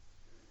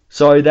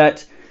so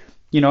that,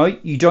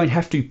 you don't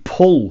have to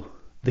pull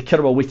the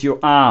kettlebell with your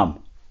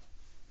arm.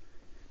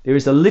 There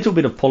is a little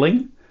bit of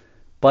pulling,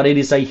 but it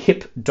is a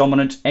hip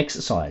dominant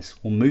exercise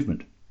or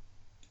movement.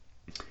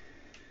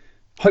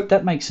 Hope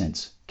that makes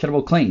sense.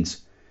 Kettlebell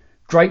cleans.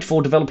 Great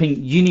for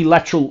developing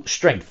unilateral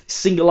strength.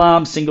 Single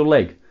arm, single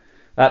leg.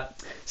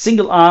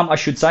 Single arm, I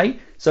should say.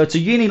 So it's a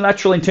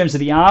unilateral in terms of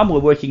the arm. We're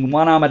working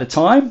one arm at a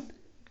time,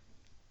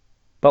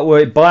 but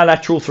we're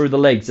bilateral through the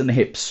legs and the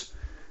hips,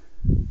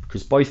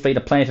 because both feet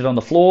are planted on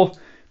the floor,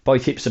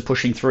 both hips are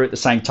pushing through at the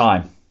same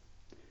time.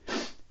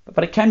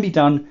 But it can be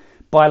done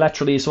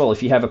bilaterally as well.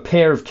 If you have a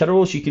pair of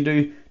kettlebells, you can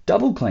do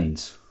double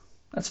cleans.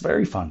 That's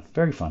very fun,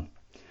 very fun.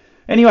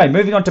 Anyway,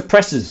 moving on to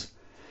presses.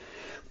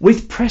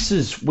 With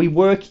presses, we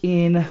work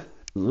in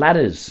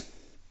ladders.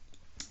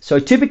 So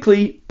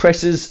typically,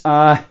 presses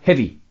are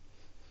heavy.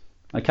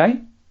 Okay?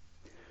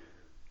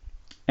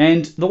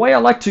 And the way I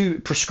like to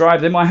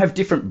prescribe them, I have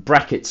different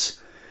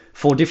brackets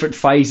for different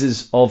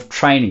phases of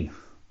training.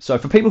 So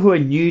for people who are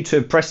new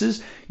to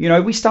presses,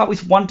 we start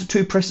with 1 to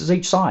 2 presses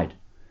each side.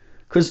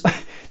 Because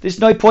there's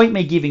no point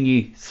me giving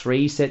you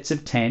 3 sets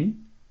of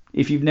 10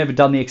 if you've never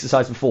done the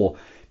exercise before.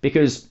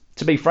 Because,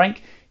 to be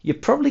frank, you're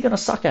probably going to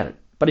suck at it.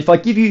 But if I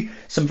give you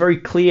some very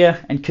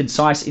clear and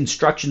concise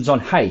instructions on,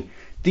 hey,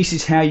 this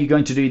is how you're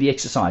going to do the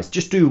exercise,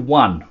 just do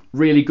one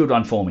really good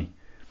one for me.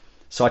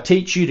 So I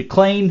teach you to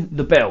clean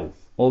the bell,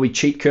 or we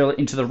cheat curl it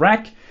into the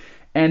rack,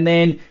 and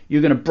then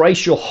you're going to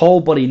brace your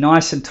whole body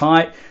nice and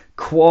tight,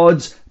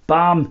 quads,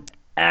 bum,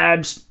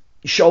 abs,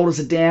 shoulders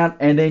are down,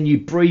 and then you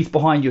breathe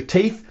behind your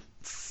teeth,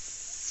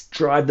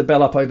 drive the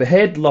bell up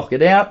overhead, lock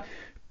it out,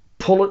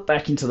 pull it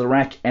back into the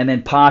rack, and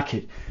then park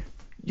it.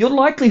 Your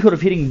likelihood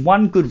of hitting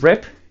 1 good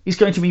rep is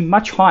going to be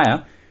much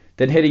higher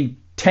than hitting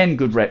 10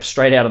 good reps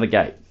straight out of the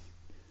gate.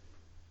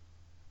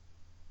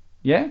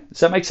 Yeah? Does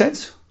that make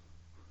sense?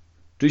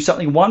 Do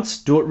something once,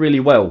 do it really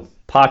well.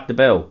 Park the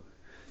bell.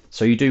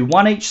 So you do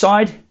one each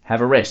side,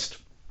 have a rest.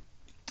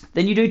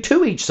 Then you do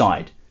two each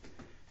side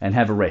and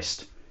have a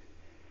rest.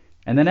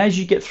 And then as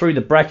you get through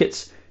the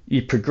brackets,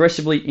 you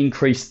progressively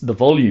increase the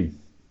volume.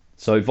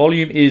 So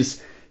volume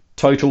is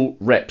total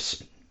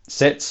reps,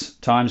 sets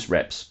times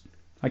reps.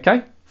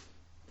 Okay?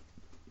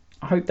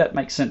 I hope that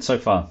makes sense so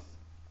far.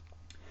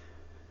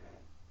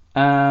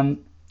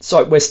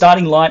 So we're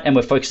starting light and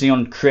we're focusing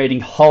on creating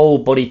whole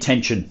body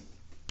tension.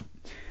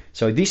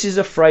 So this is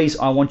a phrase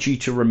I want you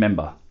to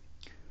remember.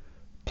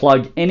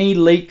 Plug any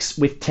leaks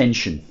with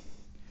tension.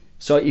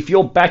 So if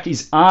your back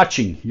is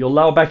arching, your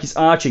lower back is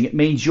arching, it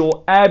means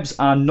your abs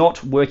are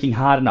not working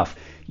hard enough.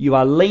 You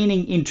are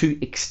leaning into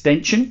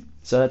extension.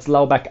 So that's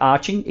lower back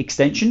arching,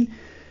 extension.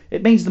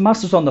 It means the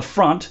muscles on the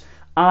front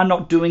are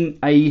not doing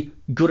a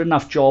good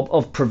enough job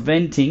of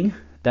preventing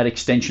that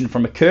extension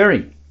from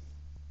occurring.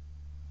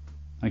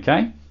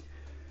 Okay?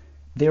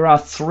 There are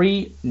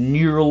 3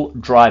 neural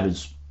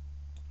drivers.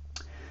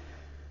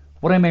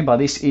 What I mean by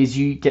this is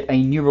you get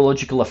a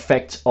neurological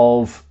effect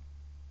of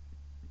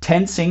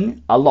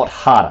tensing a lot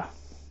harder.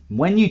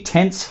 When you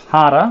tense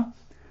harder,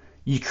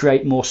 you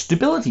create more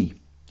stability.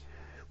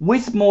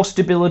 With more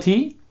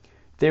stability,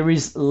 there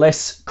is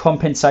less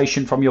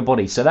compensation from your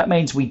body. So that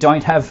means we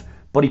don't have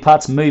body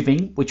parts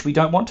moving, which we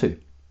don't want to.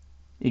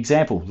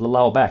 Example, the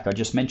lower back I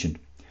just mentioned.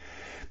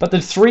 But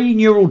the 3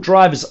 neural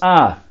drivers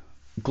are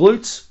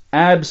glutes,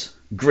 abs,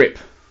 grip.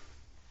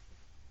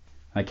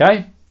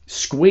 Okay?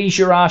 Squeeze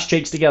your ass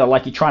cheeks together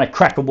like you're trying to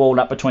crack a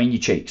walnut between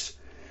your cheeks.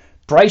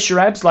 Brace your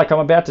abs like I'm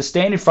about to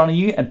stand in front of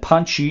you and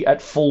punch you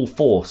at full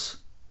force.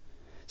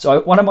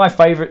 So one of my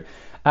favorite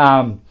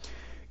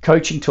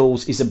coaching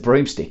tools is a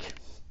broomstick.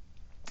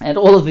 And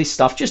all of this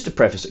stuff, just to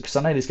preface it, because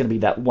I know there's going to be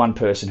that one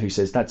person who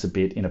says, that's a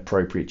bit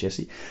inappropriate,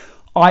 Jesse.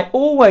 I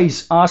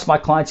always ask my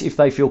clients if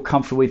they feel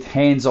comfortable with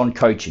hands-on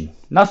coaching.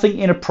 Nothing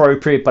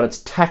inappropriate, but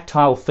it's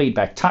tactile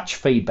feedback, touch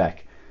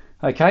feedback.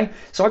 Okay?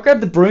 So I grab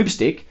the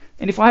broomstick,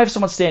 and if I have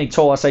someone standing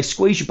tall, I say,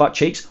 squeeze your butt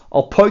cheeks.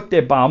 I'll poke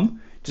their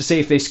bum to see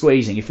if they're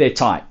squeezing, if they're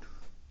tight.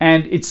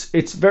 And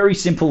it's very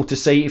simple to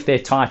see if they're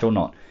tight or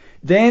not.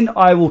 Then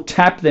I will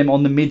tap them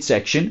on the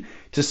midsection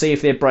to see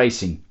if they're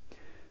bracing.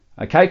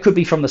 Okay, it could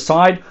be from the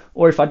side,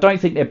 or if I don't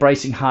think they're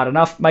bracing hard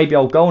enough, maybe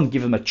I'll go and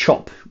give them a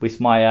chop with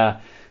my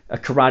a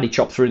karate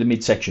chop through the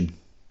midsection.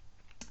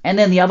 And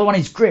then the other one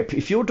is grip.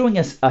 If you're doing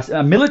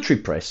a military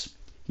press,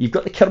 you've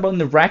got the kettlebell in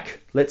the rack,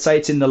 let's say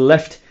it's in the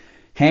left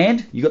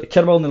hand, you've got the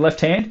kettlebell in the left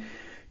hand,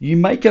 you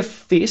make a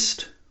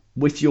fist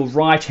with your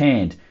right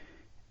hand,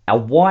 a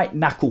white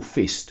knuckle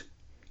fist.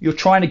 You're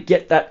trying to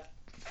get that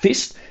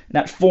fist,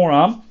 that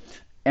forearm,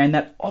 and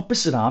that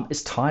opposite arm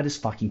as tight as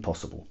fucking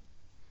possible.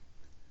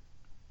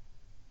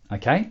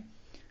 Okay?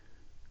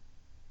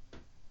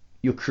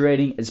 You're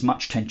creating as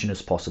much tension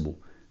as possible.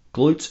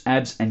 Glutes,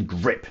 abs, and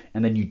grip.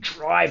 And then you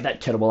drive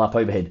that kettlebell up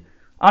overhead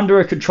under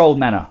a controlled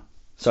manner.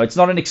 So it's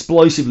not an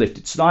explosive lift.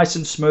 It's nice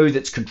and smooth.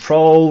 It's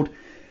controlled.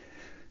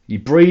 You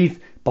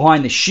breathe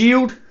behind the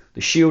shield.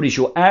 The shield is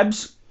your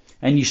abs.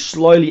 And you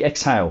slowly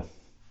exhale.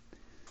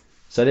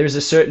 So there is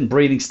a certain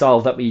breathing style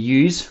that we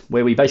use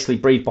where we basically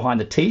breathe behind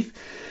the teeth,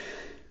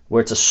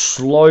 where it's a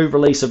slow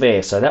release of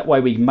air. So that way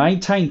we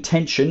maintain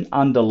tension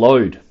under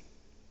load.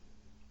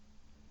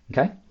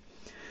 Okay?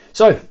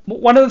 So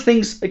one of the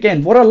things,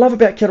 again, what I love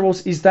about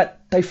kettlebells is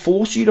that they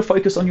force you to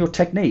focus on your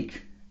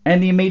technique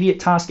and the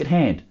immediate task at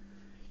hand.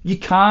 You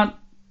can't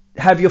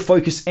have your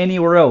focus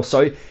anywhere else.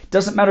 So it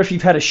doesn't matter if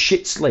you've had a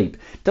shit sleep.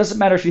 It doesn't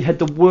matter if you had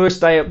the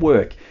worst day at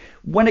work.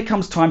 When it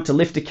comes time to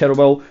lift a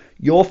kettlebell,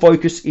 your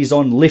focus is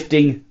on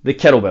lifting the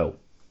kettlebell.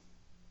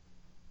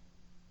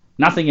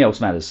 Nothing else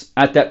matters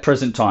at that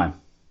present time.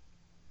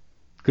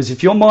 Because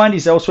if your mind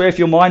is elsewhere, if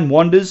your mind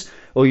wanders,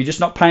 or you're just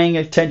not paying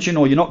attention,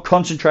 or you're not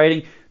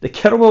concentrating, the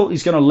kettlebell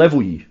is going to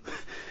level you.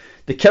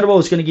 The kettlebell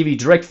is going to give you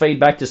direct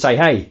feedback to say,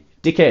 hey,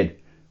 dickhead,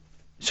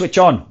 switch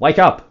on, wake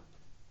up.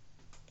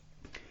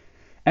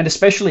 And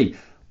especially,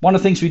 one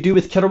of the things we do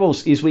with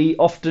kettlebells is we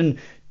often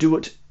do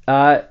it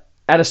at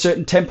a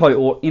certain tempo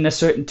or in a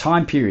certain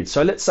time period.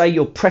 So let's say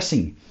you're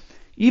pressing.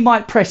 You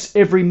might press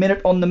every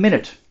minute on the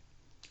minute.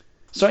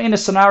 So in a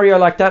scenario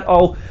like that,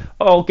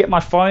 I'll get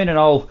my phone and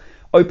I'll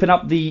open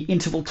up the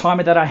interval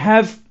timer that I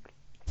have,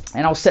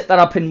 and I'll set that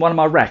up in one of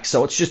my racks.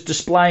 So it's just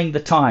displaying the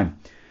time.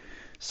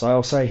 So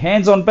I'll say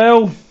hands on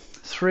bell,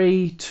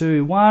 3,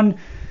 2, 1.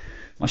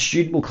 My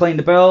student will clean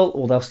the bell,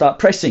 or they'll start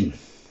pressing.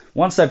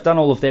 Once they've done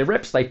all of their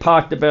reps, they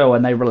park the bell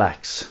and they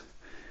relax.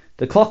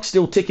 The clock's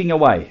still ticking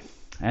away,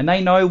 and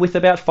they know with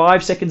about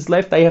 5 seconds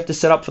left, they have to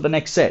set up for the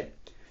next set.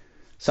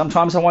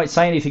 Sometimes I won't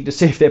say anything to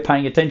see if they're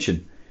paying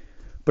attention.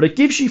 But it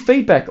gives you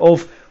feedback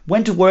of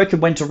when to work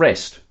and when to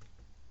rest.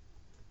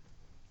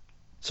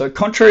 So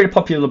contrary to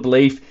popular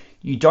belief,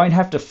 you don't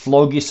have to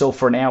flog yourself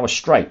for an hour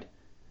straight.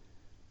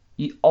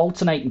 You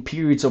alternate in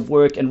periods of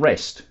work and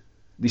rest.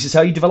 This is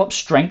how you develop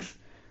strength,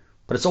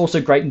 but it's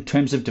also great in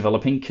terms of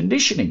developing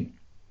conditioning.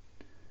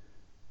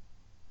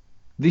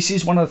 This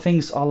is one of the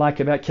things I like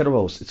about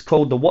kettlebells. It's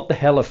called the what the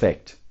hell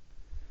effect.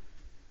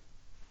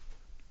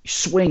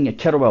 Swing a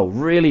kettlebell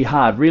really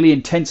hard, really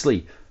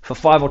intensely for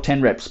 5 or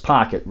 10 reps.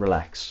 Park it,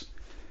 relax.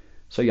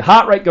 So your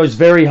heart rate goes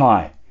very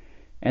high.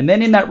 And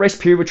then in that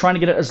rest period, we're trying to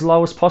get it as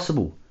low as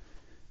possible.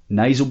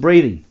 Nasal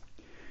breathing.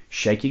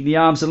 Shaking the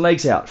arms and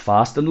legs out,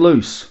 fast and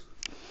loose.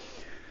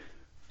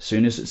 As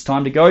soon as it's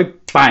time to go,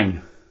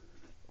 bang,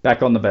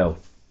 back on the bell.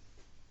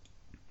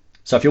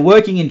 So if you're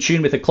working in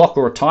tune with a clock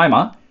or a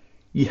timer,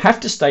 you have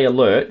to stay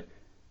alert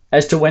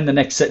as to when the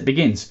next set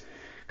begins.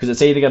 Because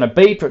it's either going to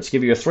beep or it's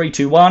give you a 3,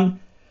 2, 1.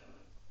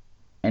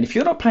 And if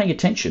you're not paying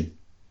attention,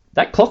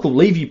 that clock will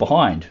leave you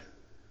behind.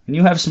 And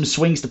you'll have some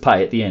swings to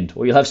pay at the end,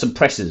 or you'll have some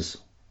presses,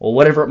 or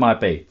whatever it might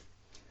be.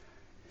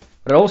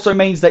 But it also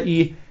means that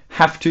you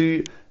have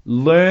to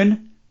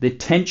learn the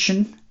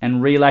tension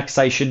and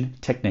relaxation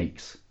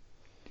techniques.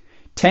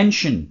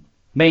 Tension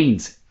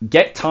means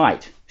get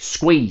tight,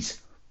 squeeze,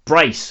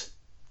 brace.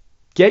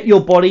 Get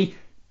your body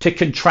to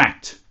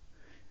contract,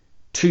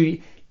 to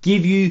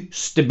give you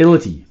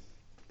stability.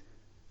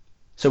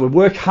 So we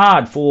work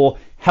hard for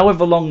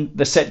however long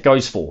the set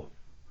goes for.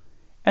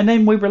 And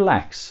then we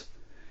relax.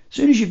 As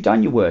soon as you've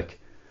done your work,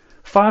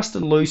 fast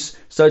and loose.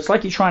 So it's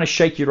like you're trying to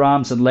shake your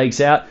arms and legs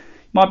out.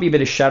 Might be a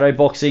bit of shadow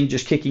boxing,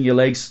 just kicking your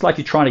legs. It's like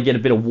you're trying to get a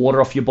bit of water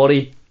off your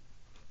body.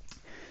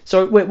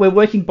 So we're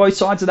working both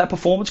sides of that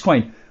performance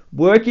coin.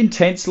 Work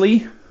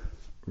intensely,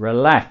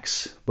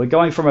 relax. We're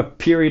going from a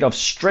period of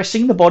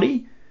stressing the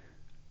body,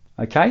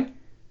 okay?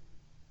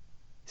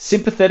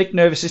 Sympathetic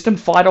nervous system,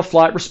 fight or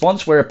flight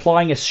response. We're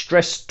applying a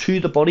stress to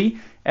the body,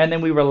 and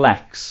then we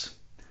relax.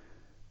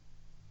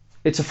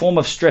 It's a form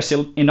of stress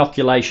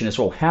inoculation as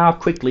well. How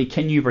quickly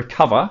can you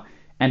recover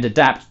and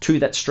adapt to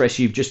that stress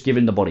you've just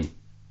given the body?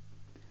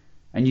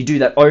 And you do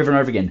that over and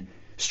over again.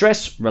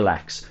 Stress,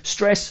 relax.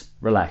 Stress,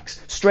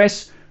 relax.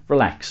 Stress,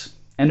 relax.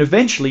 And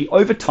eventually,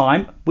 over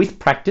time, with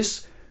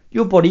practice,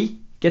 your body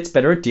gets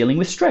better at dealing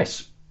with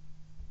stress.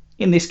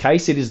 In this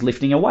case, it is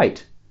lifting a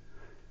weight,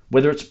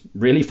 whether it's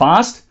really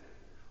fast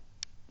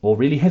or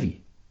really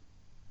heavy.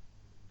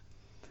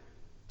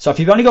 So if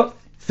you've only got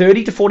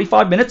 30 to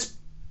 45 minutes,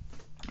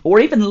 or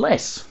even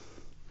less,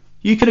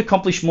 you can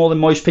accomplish more than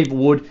most people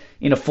would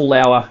in a full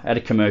hour at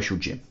a commercial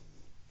gym.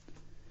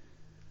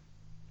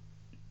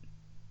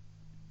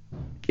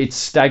 It's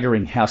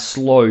staggering how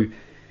slow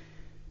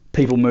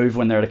people move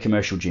when they're at a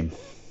commercial gym.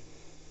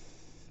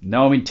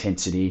 No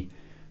intensity,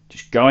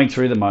 just going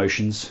through the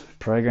motions.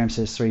 Program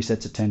says 3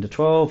 sets of 10 to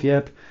 12.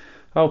 Yep,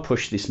 I'll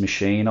push this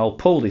machine, I'll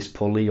pull this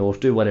pulley, or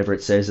do whatever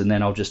it says, and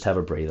then I'll just have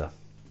a breather.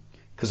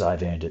 Because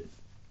I've earned it.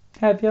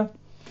 Have you?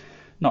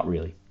 Not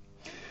really.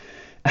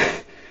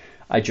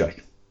 I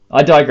joke.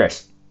 I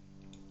digress.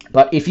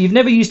 But if you've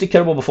never used a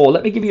kettlebell before,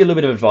 let me give you a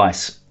little bit of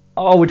advice.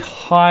 I would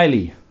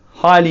highly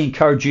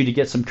encourage you to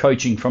get some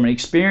coaching from an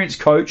experienced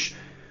coach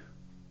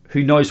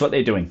who knows what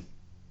they're doing.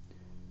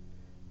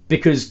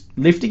 Because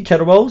lifting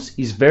kettlebells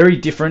is very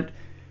different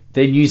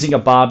than using a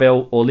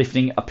barbell or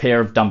lifting a pair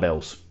of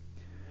dumbbells.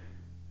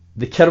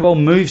 The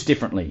kettlebell moves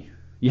differently.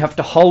 You have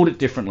to hold it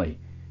differently.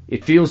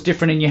 It feels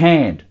different in your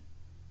hand.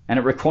 And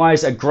it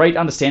requires a great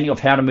understanding of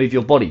how to move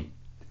your body.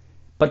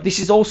 But this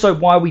is also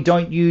why we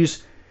don't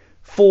use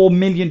 4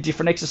 million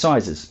different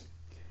exercises.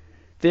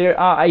 There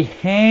are a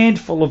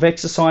handful of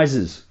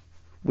exercises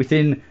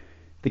within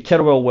the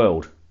kettlebell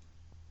world.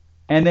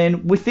 And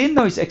then within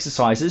those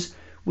exercises,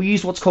 we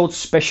use what's called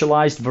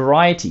specialized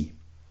variety.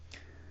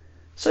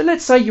 So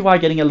let's say you are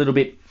getting a little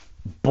bit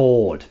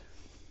bored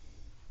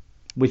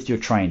with your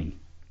training.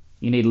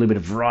 You need a little bit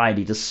of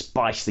variety to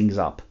spice things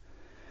up.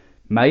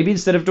 Maybe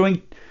instead of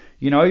doing,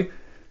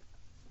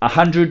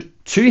 100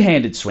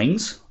 two-handed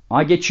swings,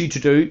 I get you to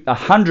do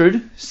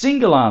 100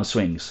 single arm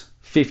swings,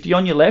 50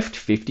 on your left,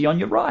 50 on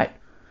your right.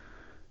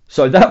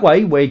 So that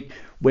way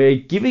we're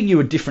giving you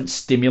a different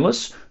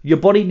stimulus. Your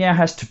body now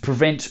has to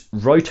prevent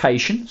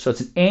rotation, so it's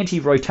an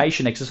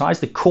anti-rotation exercise.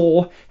 The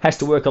core has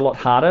to work a lot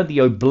harder. The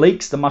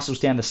obliques, the muscles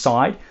down the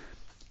side,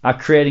 are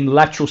creating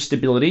lateral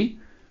stability.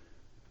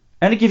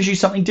 And it gives you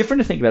something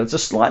different to think about. It's a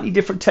slightly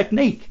different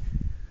technique.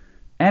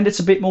 And it's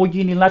a bit more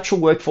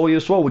unilateral work for you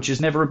as well, which is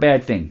never a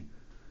bad thing.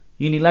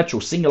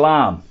 Unilateral, single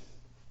arm.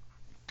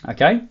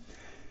 Okay?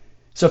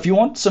 So if you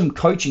want some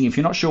coaching, if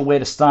you're not sure where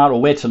to start or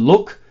where to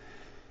look,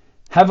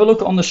 have a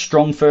look on the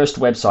Strong First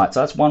website. So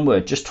that's one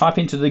word. Just type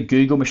into the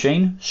Google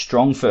machine,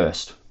 Strong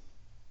First.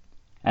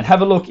 And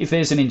have a look if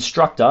there's an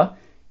instructor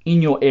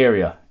in your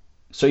area.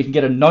 So you can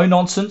get a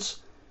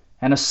no-nonsense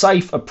and a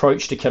safe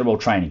approach to kettlebell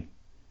training.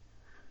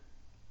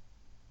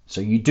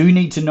 So you do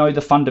need to know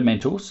the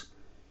fundamentals.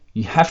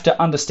 You have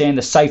to understand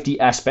the safety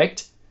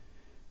aspect.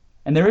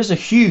 And there is a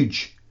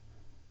huge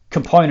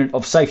component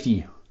of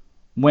safety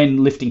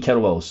when lifting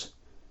kettlebells.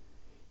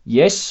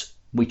 Yes,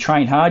 we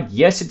train hard.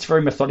 Yes, it's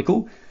very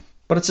methodical,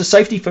 but it's a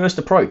safety first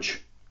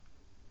approach.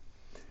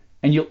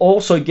 And you'll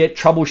also get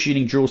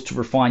troubleshooting drills to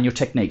refine your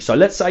technique. So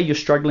let's say you're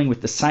struggling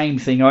with the same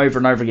thing over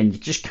and over again. You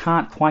just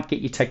can't quite get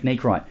your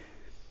technique right.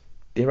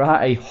 There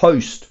are a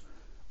host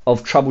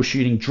of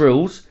troubleshooting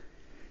drills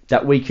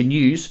that we can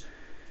use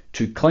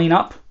to clean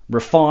up,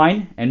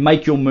 refine, and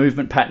make your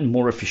movement pattern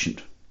more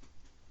efficient.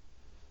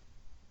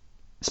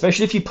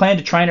 especially if you plan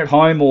to train at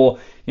home, or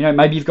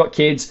maybe you've got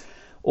kids,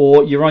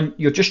 or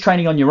you're just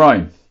training on your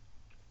own.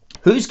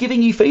 Who's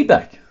giving you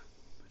feedback?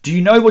 Do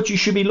you know what you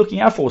should be looking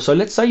out for? So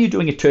let's say you're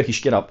doing a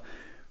Turkish get up.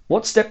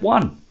 What's step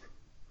 1?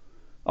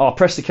 Oh,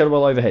 press the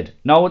kettlebell overhead.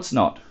 No, it's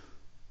not.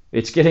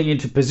 It's getting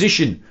into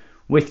position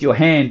with your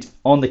hand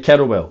on the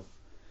kettlebell.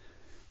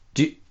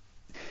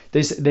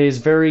 There's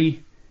a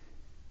very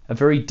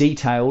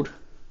detailed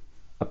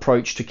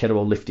approach to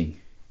kettlebell lifting.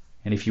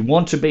 And if you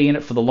want to be in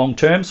it for the long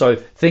term, so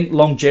think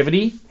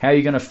longevity, how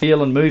you're going to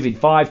feel and move in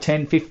 5,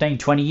 10, 15,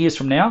 20 years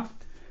from now,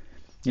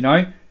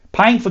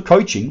 paying for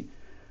coaching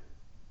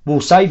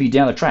will save you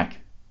down the track.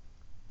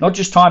 Not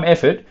just time,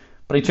 effort,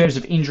 but in terms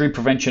of injury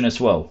prevention as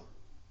well.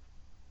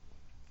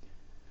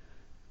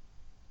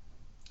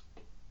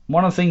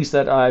 One of the things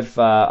that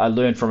I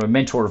learned from a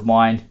mentor of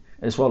mine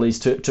as well is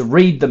to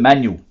read the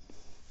manual.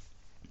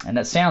 And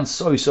that sounds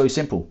so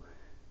simple.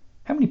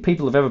 How many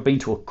people have ever been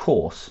to a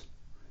course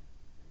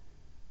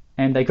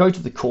and they go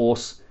to the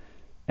course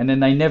and then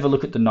they never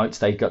look at the notes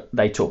they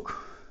took?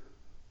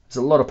 There's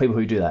a lot of people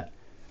who do that.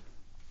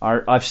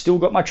 I've still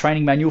got my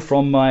training manual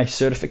from my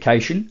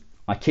certification.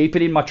 I keep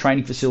it in my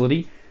training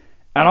facility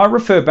and I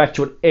refer back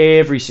to it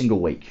every single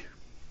week.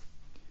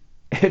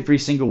 Every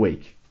single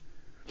week.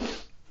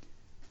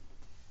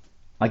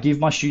 I give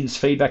my students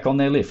feedback on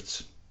their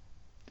lifts.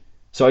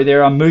 So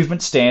there are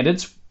movement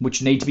standards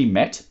which need to be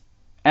met,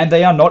 and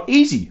they are not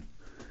easy.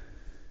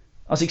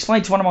 I was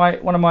explaining to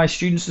one of my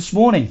students this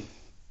morning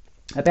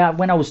about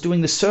when I was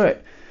doing the cert.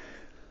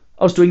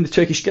 I was doing the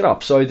Turkish get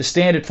up. So the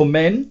standard for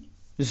men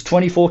is a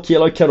 24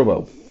 kilo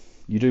kettlebell.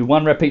 You do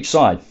 1 rep each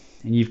side,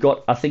 and you've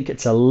got, I think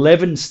it's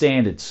 11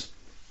 standards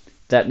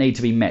that need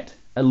to be met.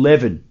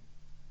 11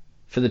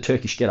 for the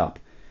Turkish get up.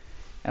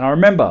 And I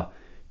remember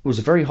it was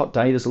a very hot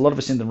day. There's a lot of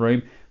us in the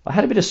room. I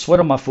had a bit of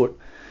sweat on my foot.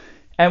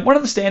 And one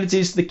of the standards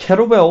is the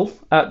kettlebell,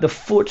 the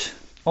foot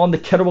on the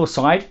kettlebell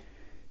side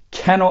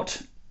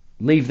cannot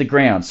leave the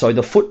ground. So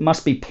the foot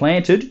must be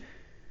planted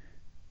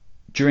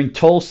during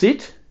tall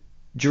sit,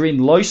 during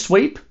low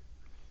sweep,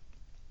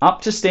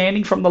 up to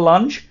standing from the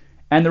lunge,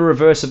 and the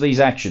reverse of these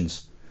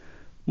actions.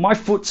 My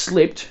foot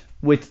slipped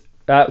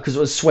because it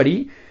was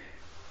sweaty,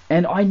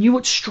 and I knew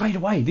it straight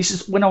away. This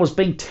is when I was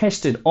being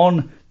tested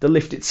on the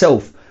lift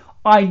itself.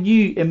 I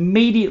knew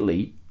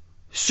immediately,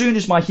 as soon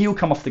as my heel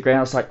come off the ground,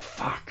 I was like,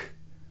 fuck.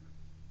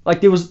 Like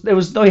there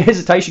was no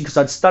hesitation because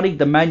I'd studied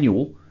the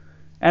manual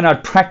and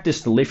I'd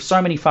practiced the lift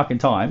so many fucking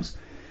times.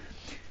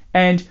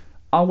 And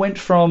I went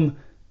from,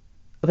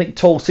 I think,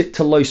 tall sit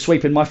to low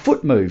sweep and my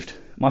foot moved.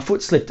 My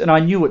foot slipped and I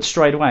knew it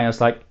straight away. I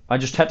was like, I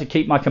just had to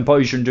keep my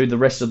composure and do the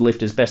rest of the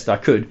lift as best I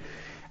could.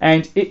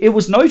 And it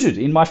was noted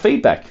in my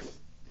feedback.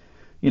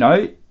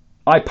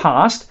 I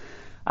passed,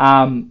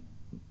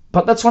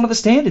 but that's one of the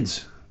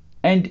standards.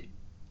 And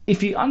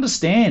if you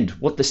understand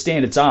what the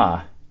standards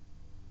are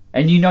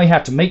and you know how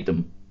to meet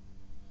them,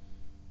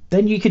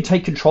 then you can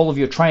take control of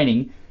your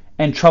training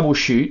and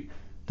troubleshoot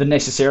the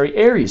necessary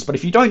areas. But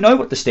if you don't know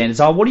what the standards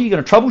are, what are you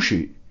going to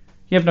troubleshoot?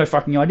 You have no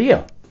fucking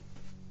idea.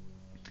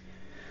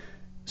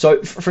 So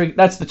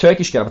that's the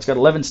Turkish get up. It's got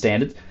 11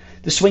 standards.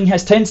 The swing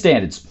has 10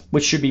 standards,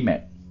 which should be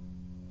met.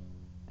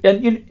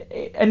 And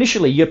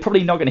initially, you're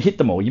probably not going to hit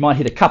them all. You might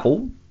hit a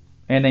couple,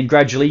 and then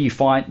gradually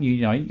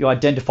you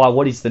identify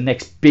what is the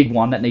next big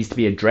one that needs to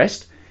be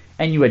addressed,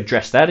 and you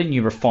address that, and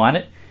you refine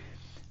it,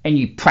 and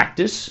you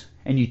practice,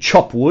 and you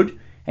chop wood,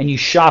 and you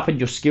sharpen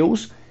your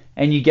skills,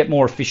 and you get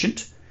more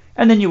efficient,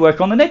 and then you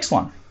work on the next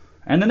one,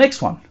 and the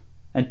next one,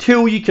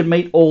 until you can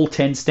meet all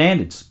 10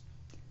 standards.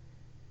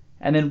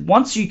 And then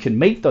once you can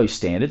meet those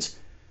standards,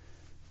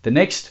 the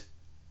next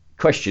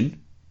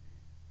question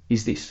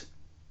is this.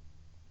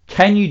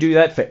 Can you do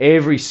that for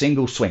every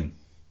single swing?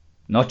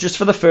 Not just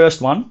for the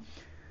first one.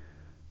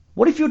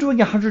 What if you're doing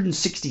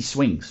 160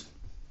 swings?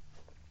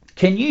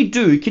 Can you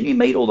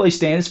meet all those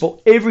standards for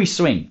every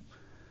swing?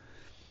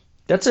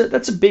 That's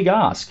a big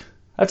ask.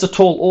 That's a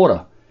tall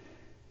order.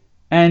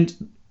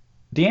 And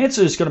the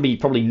answer is going to be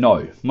probably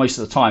no most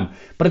of the time.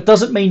 But it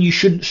doesn't mean you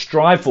shouldn't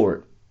strive for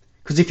it.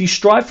 Because if you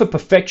strive for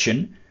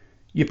perfection,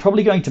 you're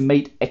probably going to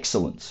meet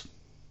excellence.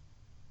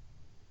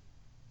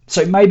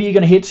 So maybe you're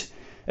going to hit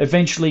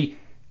eventually,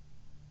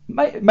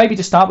 maybe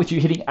to start with,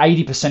 you're hitting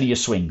 80% of your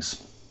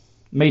swings,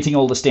 meeting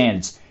all the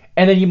standards.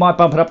 And then you might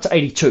bump it up to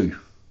 82.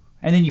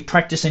 And then you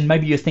practice and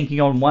maybe you're thinking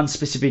on one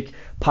specific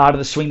part of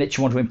the swing that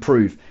you want to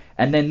improve.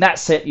 And then that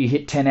set you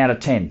hit 10 out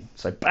of 10.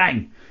 So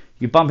bang,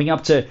 you're bumping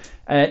up to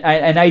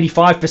an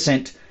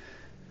 85%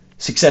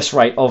 success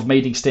rate of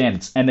meeting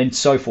standards, and then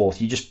so forth.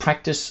 You just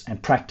practice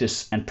and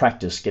practice and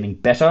practice, getting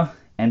better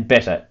and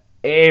better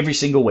every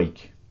single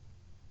week.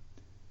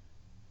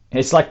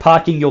 It's like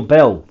parking your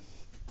bell.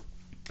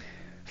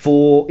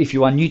 For if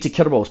you are new to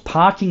kettlebells,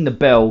 parking the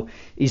bell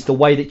is the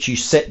way that you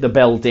set the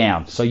bell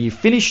down. So you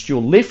finished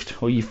your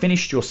lift or you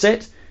finished your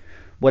set,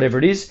 whatever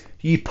it is,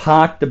 you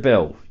park the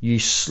bell. You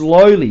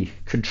slowly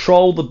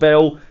control the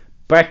bell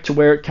back to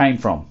where it came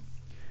from.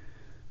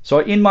 So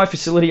in my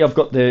facility, I've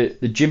got the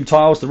gym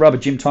tiles, the rubber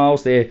gym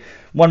tiles. They're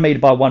 1 meter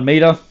by 1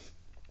 meter.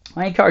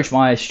 I encourage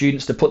my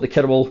students to put the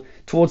kettlebell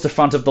towards the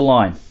front of the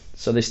line.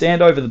 So they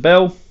stand over the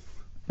bell,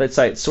 let's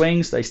say it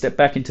swings, they step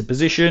back into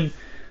position,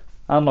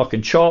 unlock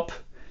and chop.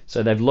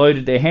 So they've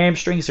loaded their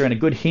hamstrings, they're in a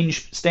good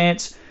hinge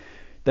stance.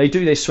 They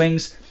do their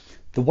swings.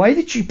 The way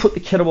that you put the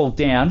kettlebell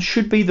down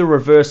should be the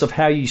reverse of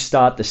how you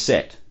start the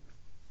set.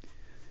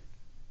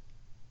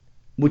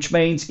 Which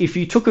means if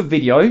you took a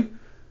video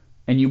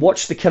and you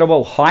watch the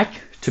kettlebell hike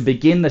to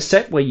begin the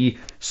set, where you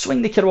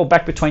swing the kettlebell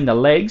back between the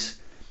legs,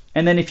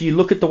 and then if you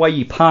look at the way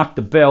you park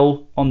the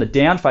bell on the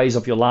down phase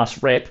of your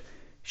last rep, it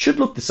should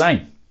look the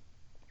same.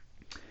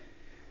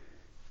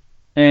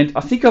 And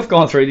I think I've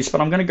gone through this,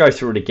 but I'm going to go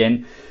through it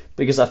again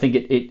because I think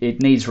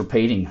it needs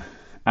repeating.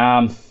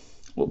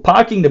 Well,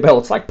 parking the bell,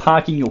 it's like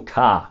parking your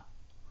car.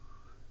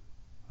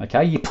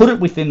 Okay, you put it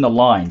within the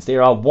lines.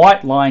 There are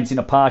white lines in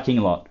a parking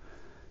lot.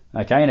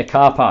 Okay, in a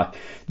car park.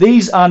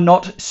 These are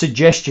not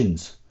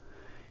suggestions.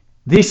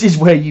 This is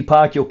where you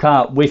park your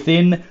car,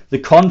 within the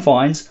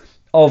confines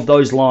of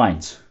those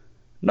lines.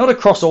 Not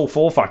across all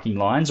 4 fucking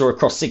lines, or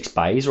across 6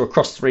 bays, or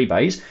across 3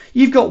 bays.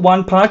 You've got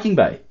 1 parking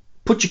bay.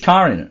 Put your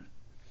car in it.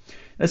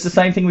 That's the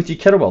same thing with your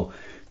kettlebell.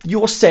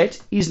 Your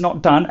set is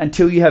not done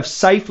until you have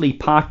safely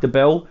parked the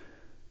bell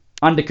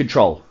under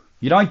control.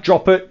 You don't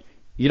drop it.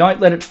 You don't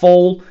let it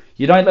fall.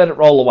 You don't let it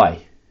roll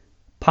away.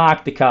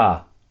 Park the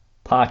car.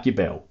 Park your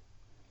bell.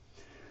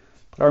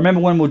 I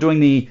remember when we were doing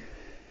the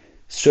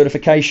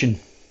certification,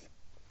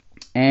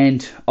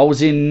 and I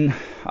was in,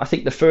 I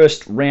think, the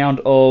first round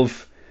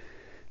of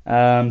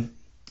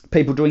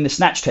people doing the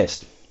snatch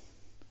test.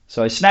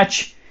 So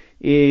snatch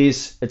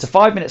it's a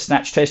 5-minute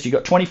snatch test. You've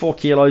got 24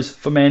 kilos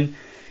for men.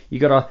 You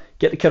got to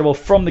get the kettlebell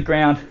from the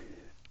ground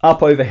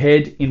up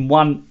overhead in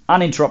one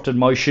uninterrupted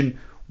motion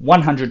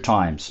 100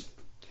 times.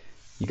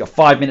 You've got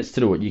 5 minutes to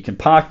do it. You can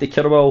park the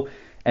kettlebell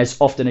as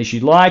often as you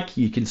like.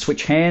 You can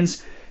switch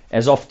hands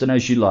as often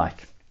as you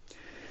like.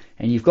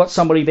 And you've got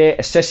somebody there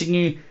assessing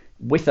you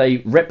with a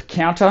rep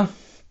counter,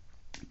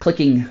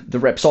 clicking the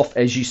reps off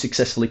as you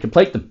successfully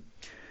complete them.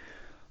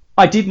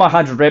 I did my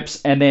 100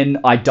 reps and then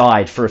I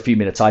died for a few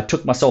minutes. I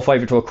took myself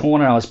over to a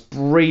corner and I was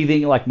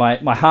breathing, like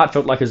my heart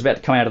felt like it was about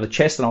to come out of the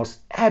chest, and I was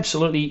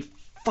absolutely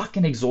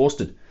fucking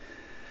exhausted.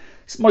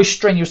 It's the most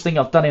strenuous thing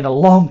I've done in a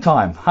long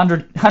time.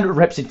 100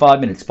 reps in 5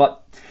 minutes,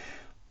 but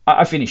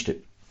I finished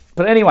it.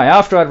 But anyway,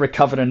 after I'd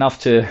recovered enough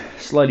to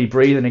slowly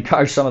breathe and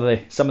encourage some of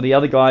the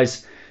other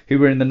guys who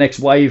were in the next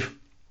wave,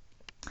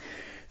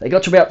 they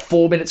got to about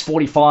 4 minutes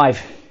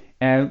 45.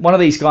 And one of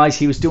these guys,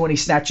 he was doing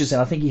his snatches,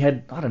 and I think he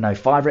had,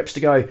 5 reps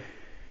to go.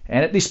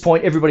 And at this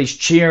point, everybody's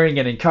cheering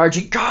and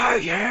encouraging, go,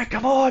 yeah,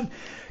 come on,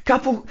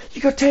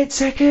 you got 10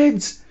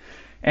 seconds.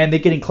 And they're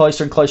getting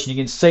closer and closer, and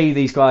you can see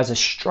these guys are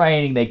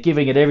straining, they're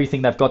giving it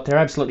everything they've got. They're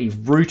absolutely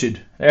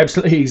rooted, they're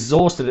absolutely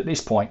exhausted at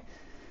this point.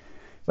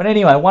 But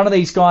anyway, one of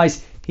these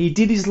guys, he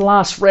did his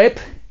last rep,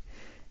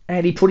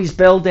 and he put his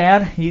bell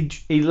down, he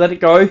let it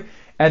go,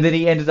 and then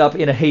he ended up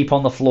in a heap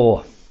on the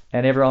floor.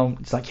 And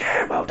everyone's like,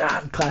 yeah, well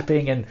done,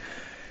 clapping and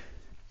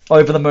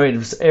over the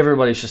moon.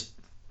 Everybody's just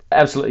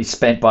absolutely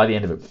spent by the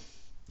end of it.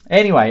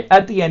 Anyway,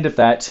 at the end of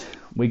that,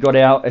 we got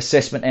our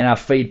assessment and our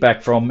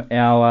feedback from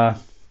our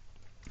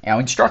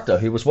instructor,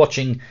 who was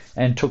watching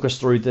and took us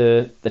through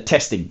the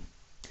testing.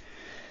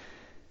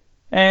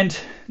 And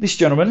this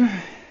gentleman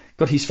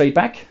got his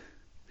feedback,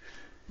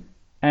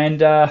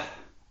 and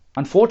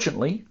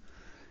unfortunately,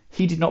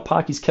 he did not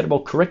park his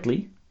kettlebell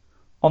correctly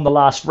on the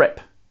last rep.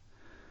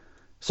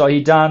 So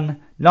he'd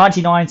done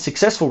 99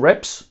 successful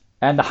reps,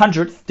 and the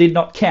 100th did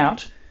not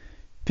count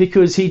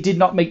because he did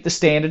not meet the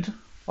standard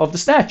of the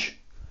snatch.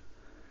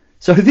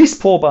 So this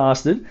poor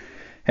bastard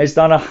has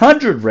done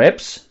 100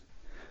 reps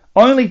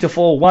only to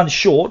fall 1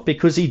 short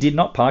because he did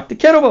not park the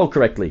kettlebell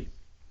correctly.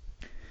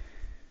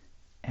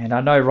 And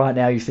I know right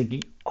now you're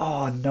thinking,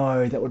 oh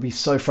no, that would be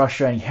so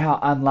frustrating. How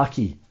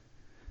unlucky.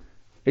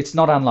 It's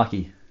not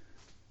unlucky.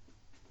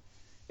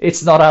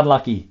 It's not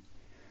unlucky.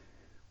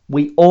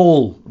 We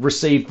all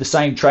received the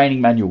same training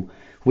manual.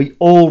 We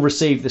all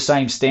received the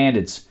same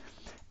standards.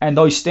 And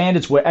those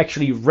standards were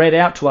actually read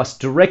out to us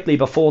directly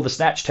before the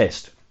snatch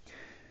test.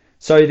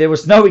 So there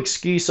was no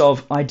excuse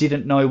of, I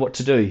didn't know what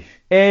to do.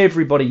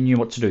 Everybody knew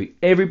what to do.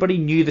 Everybody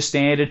knew the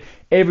standard.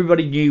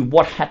 Everybody knew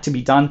what had to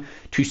be done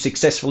to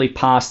successfully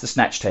pass the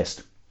snatch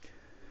test.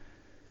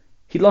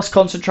 He lost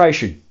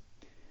concentration.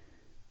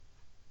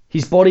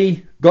 His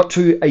body got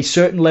to a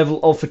certain level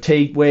of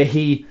fatigue where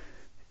he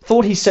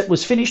thought his set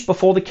was finished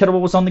before the kettlebell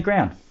was on the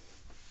ground.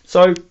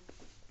 So,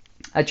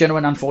 that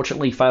gentleman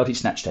unfortunately failed his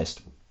snatch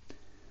test.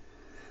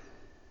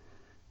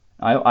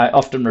 I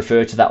often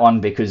refer to that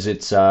one because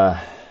it's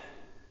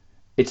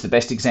the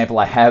best example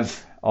I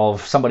have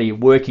of somebody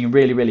working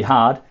really, really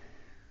hard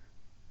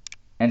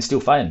and still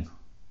failing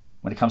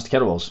when it comes to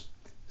kettlebells.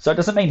 So it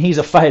doesn't mean he's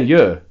a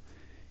failure.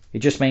 It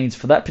just means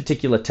for that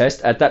particular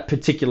test, at that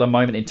particular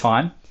moment in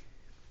time,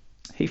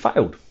 he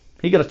failed.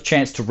 He got a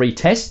chance to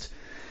retest.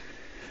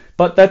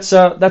 But that's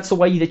the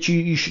way that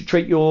you should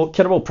treat your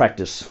kettlebell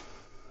practice.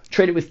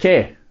 Treat it with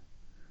care.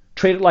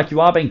 Treat it like you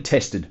are being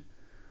tested.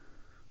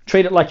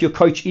 Treat it like your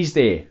coach is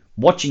there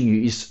watching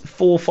you, is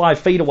 4 or 5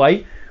 feet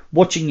away,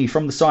 watching you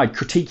from the side,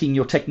 critiquing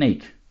your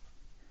technique.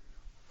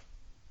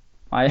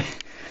 I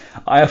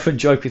often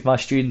joke with my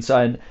students,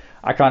 and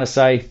I kind of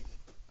say,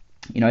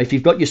 if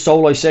you've got your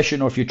solo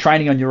session or if you're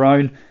training on your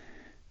own,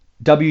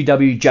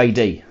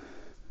 WWJD.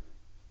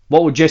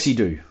 What would Jesse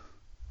do?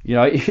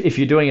 If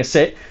you're doing a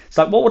set, it's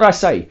like, what would I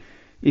say?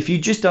 If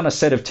you'd just done a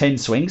set of 10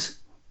 swings,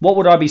 what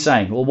would I be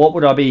saying? Or what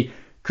would I be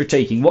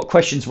critiquing? What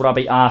questions would I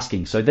be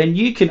asking? So then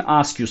you can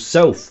ask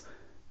yourself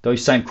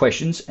those same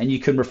questions and you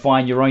can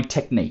refine your own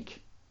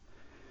technique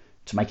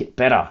to make it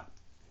better,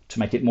 to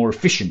make it more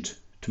efficient,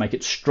 to make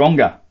it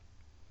stronger.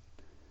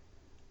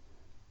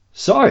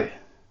 So,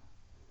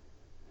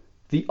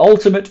 the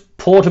ultimate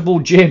portable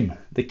gym,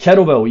 the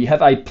kettlebell. You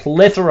have a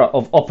plethora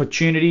of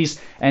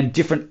opportunities and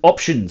different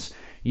options.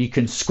 You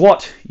can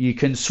squat, you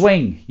can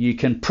swing, you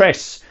can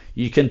press,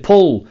 you can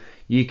pull,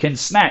 you can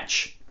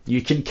snatch,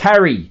 you can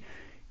carry,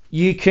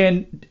 you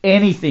can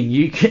anything.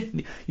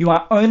 You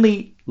are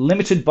only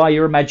limited by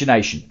your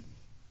imagination.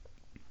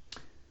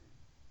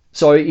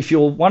 So if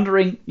you're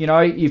wondering,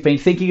 you've been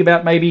thinking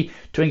about maybe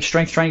doing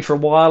strength training for a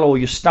while, or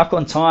you're stuck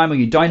on time, or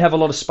you don't have a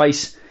lot of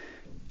space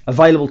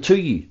available to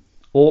you,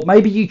 or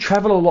maybe you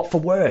travel a lot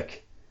for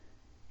work,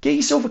 get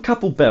yourself a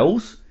couple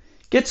bells,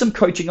 get some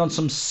coaching on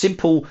some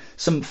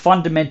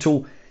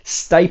fundamental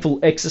staple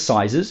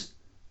exercises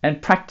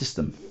and practice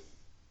them.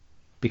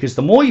 Because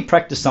the more you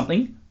practice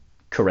something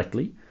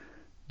correctly,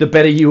 the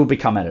better you will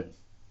become at it.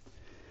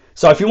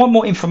 So if you want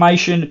more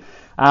information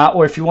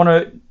or if you want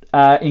to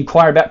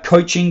inquire about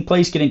coaching,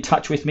 please get in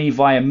touch with me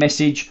via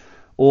message,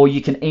 or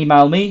you can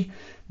email me.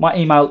 My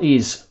email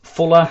is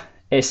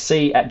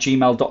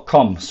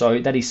fullersc@gmail.com. So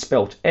that is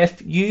spelt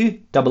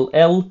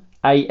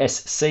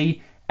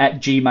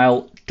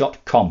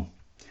FULLASC@gmail.com.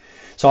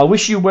 So I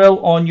wish you well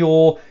on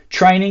your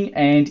training,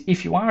 and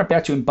if you are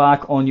about to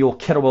embark on your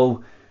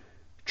kettlebell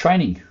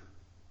training,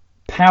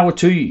 power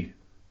to you.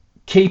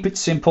 Keep it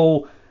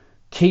simple,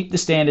 keep the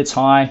standards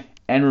high,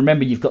 and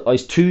remember you've got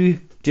those 2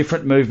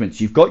 different movements.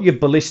 You've got your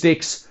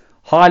ballistics,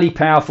 highly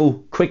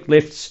powerful, quick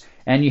lifts,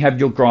 and you have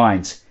your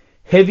grinds.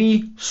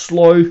 Heavy,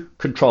 slow,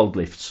 controlled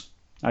lifts.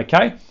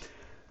 Okay?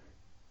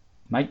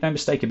 Make no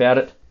mistake about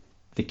it,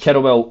 the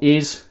kettlebell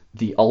is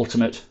the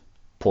ultimate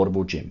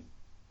portable gym.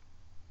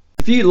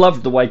 If you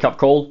loved the Wake Up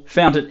Call,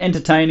 found it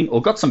entertaining,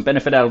 or got some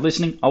benefit out of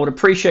listening, I would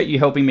appreciate you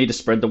helping me to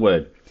spread the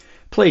word.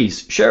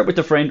 Please share it with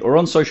a friend or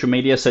on social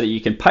media so that you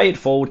can pay it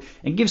forward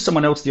and give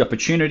someone else the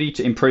opportunity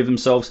to improve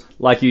themselves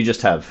like you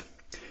just have.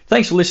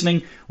 Thanks for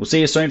listening. We'll see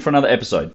you soon for another episode.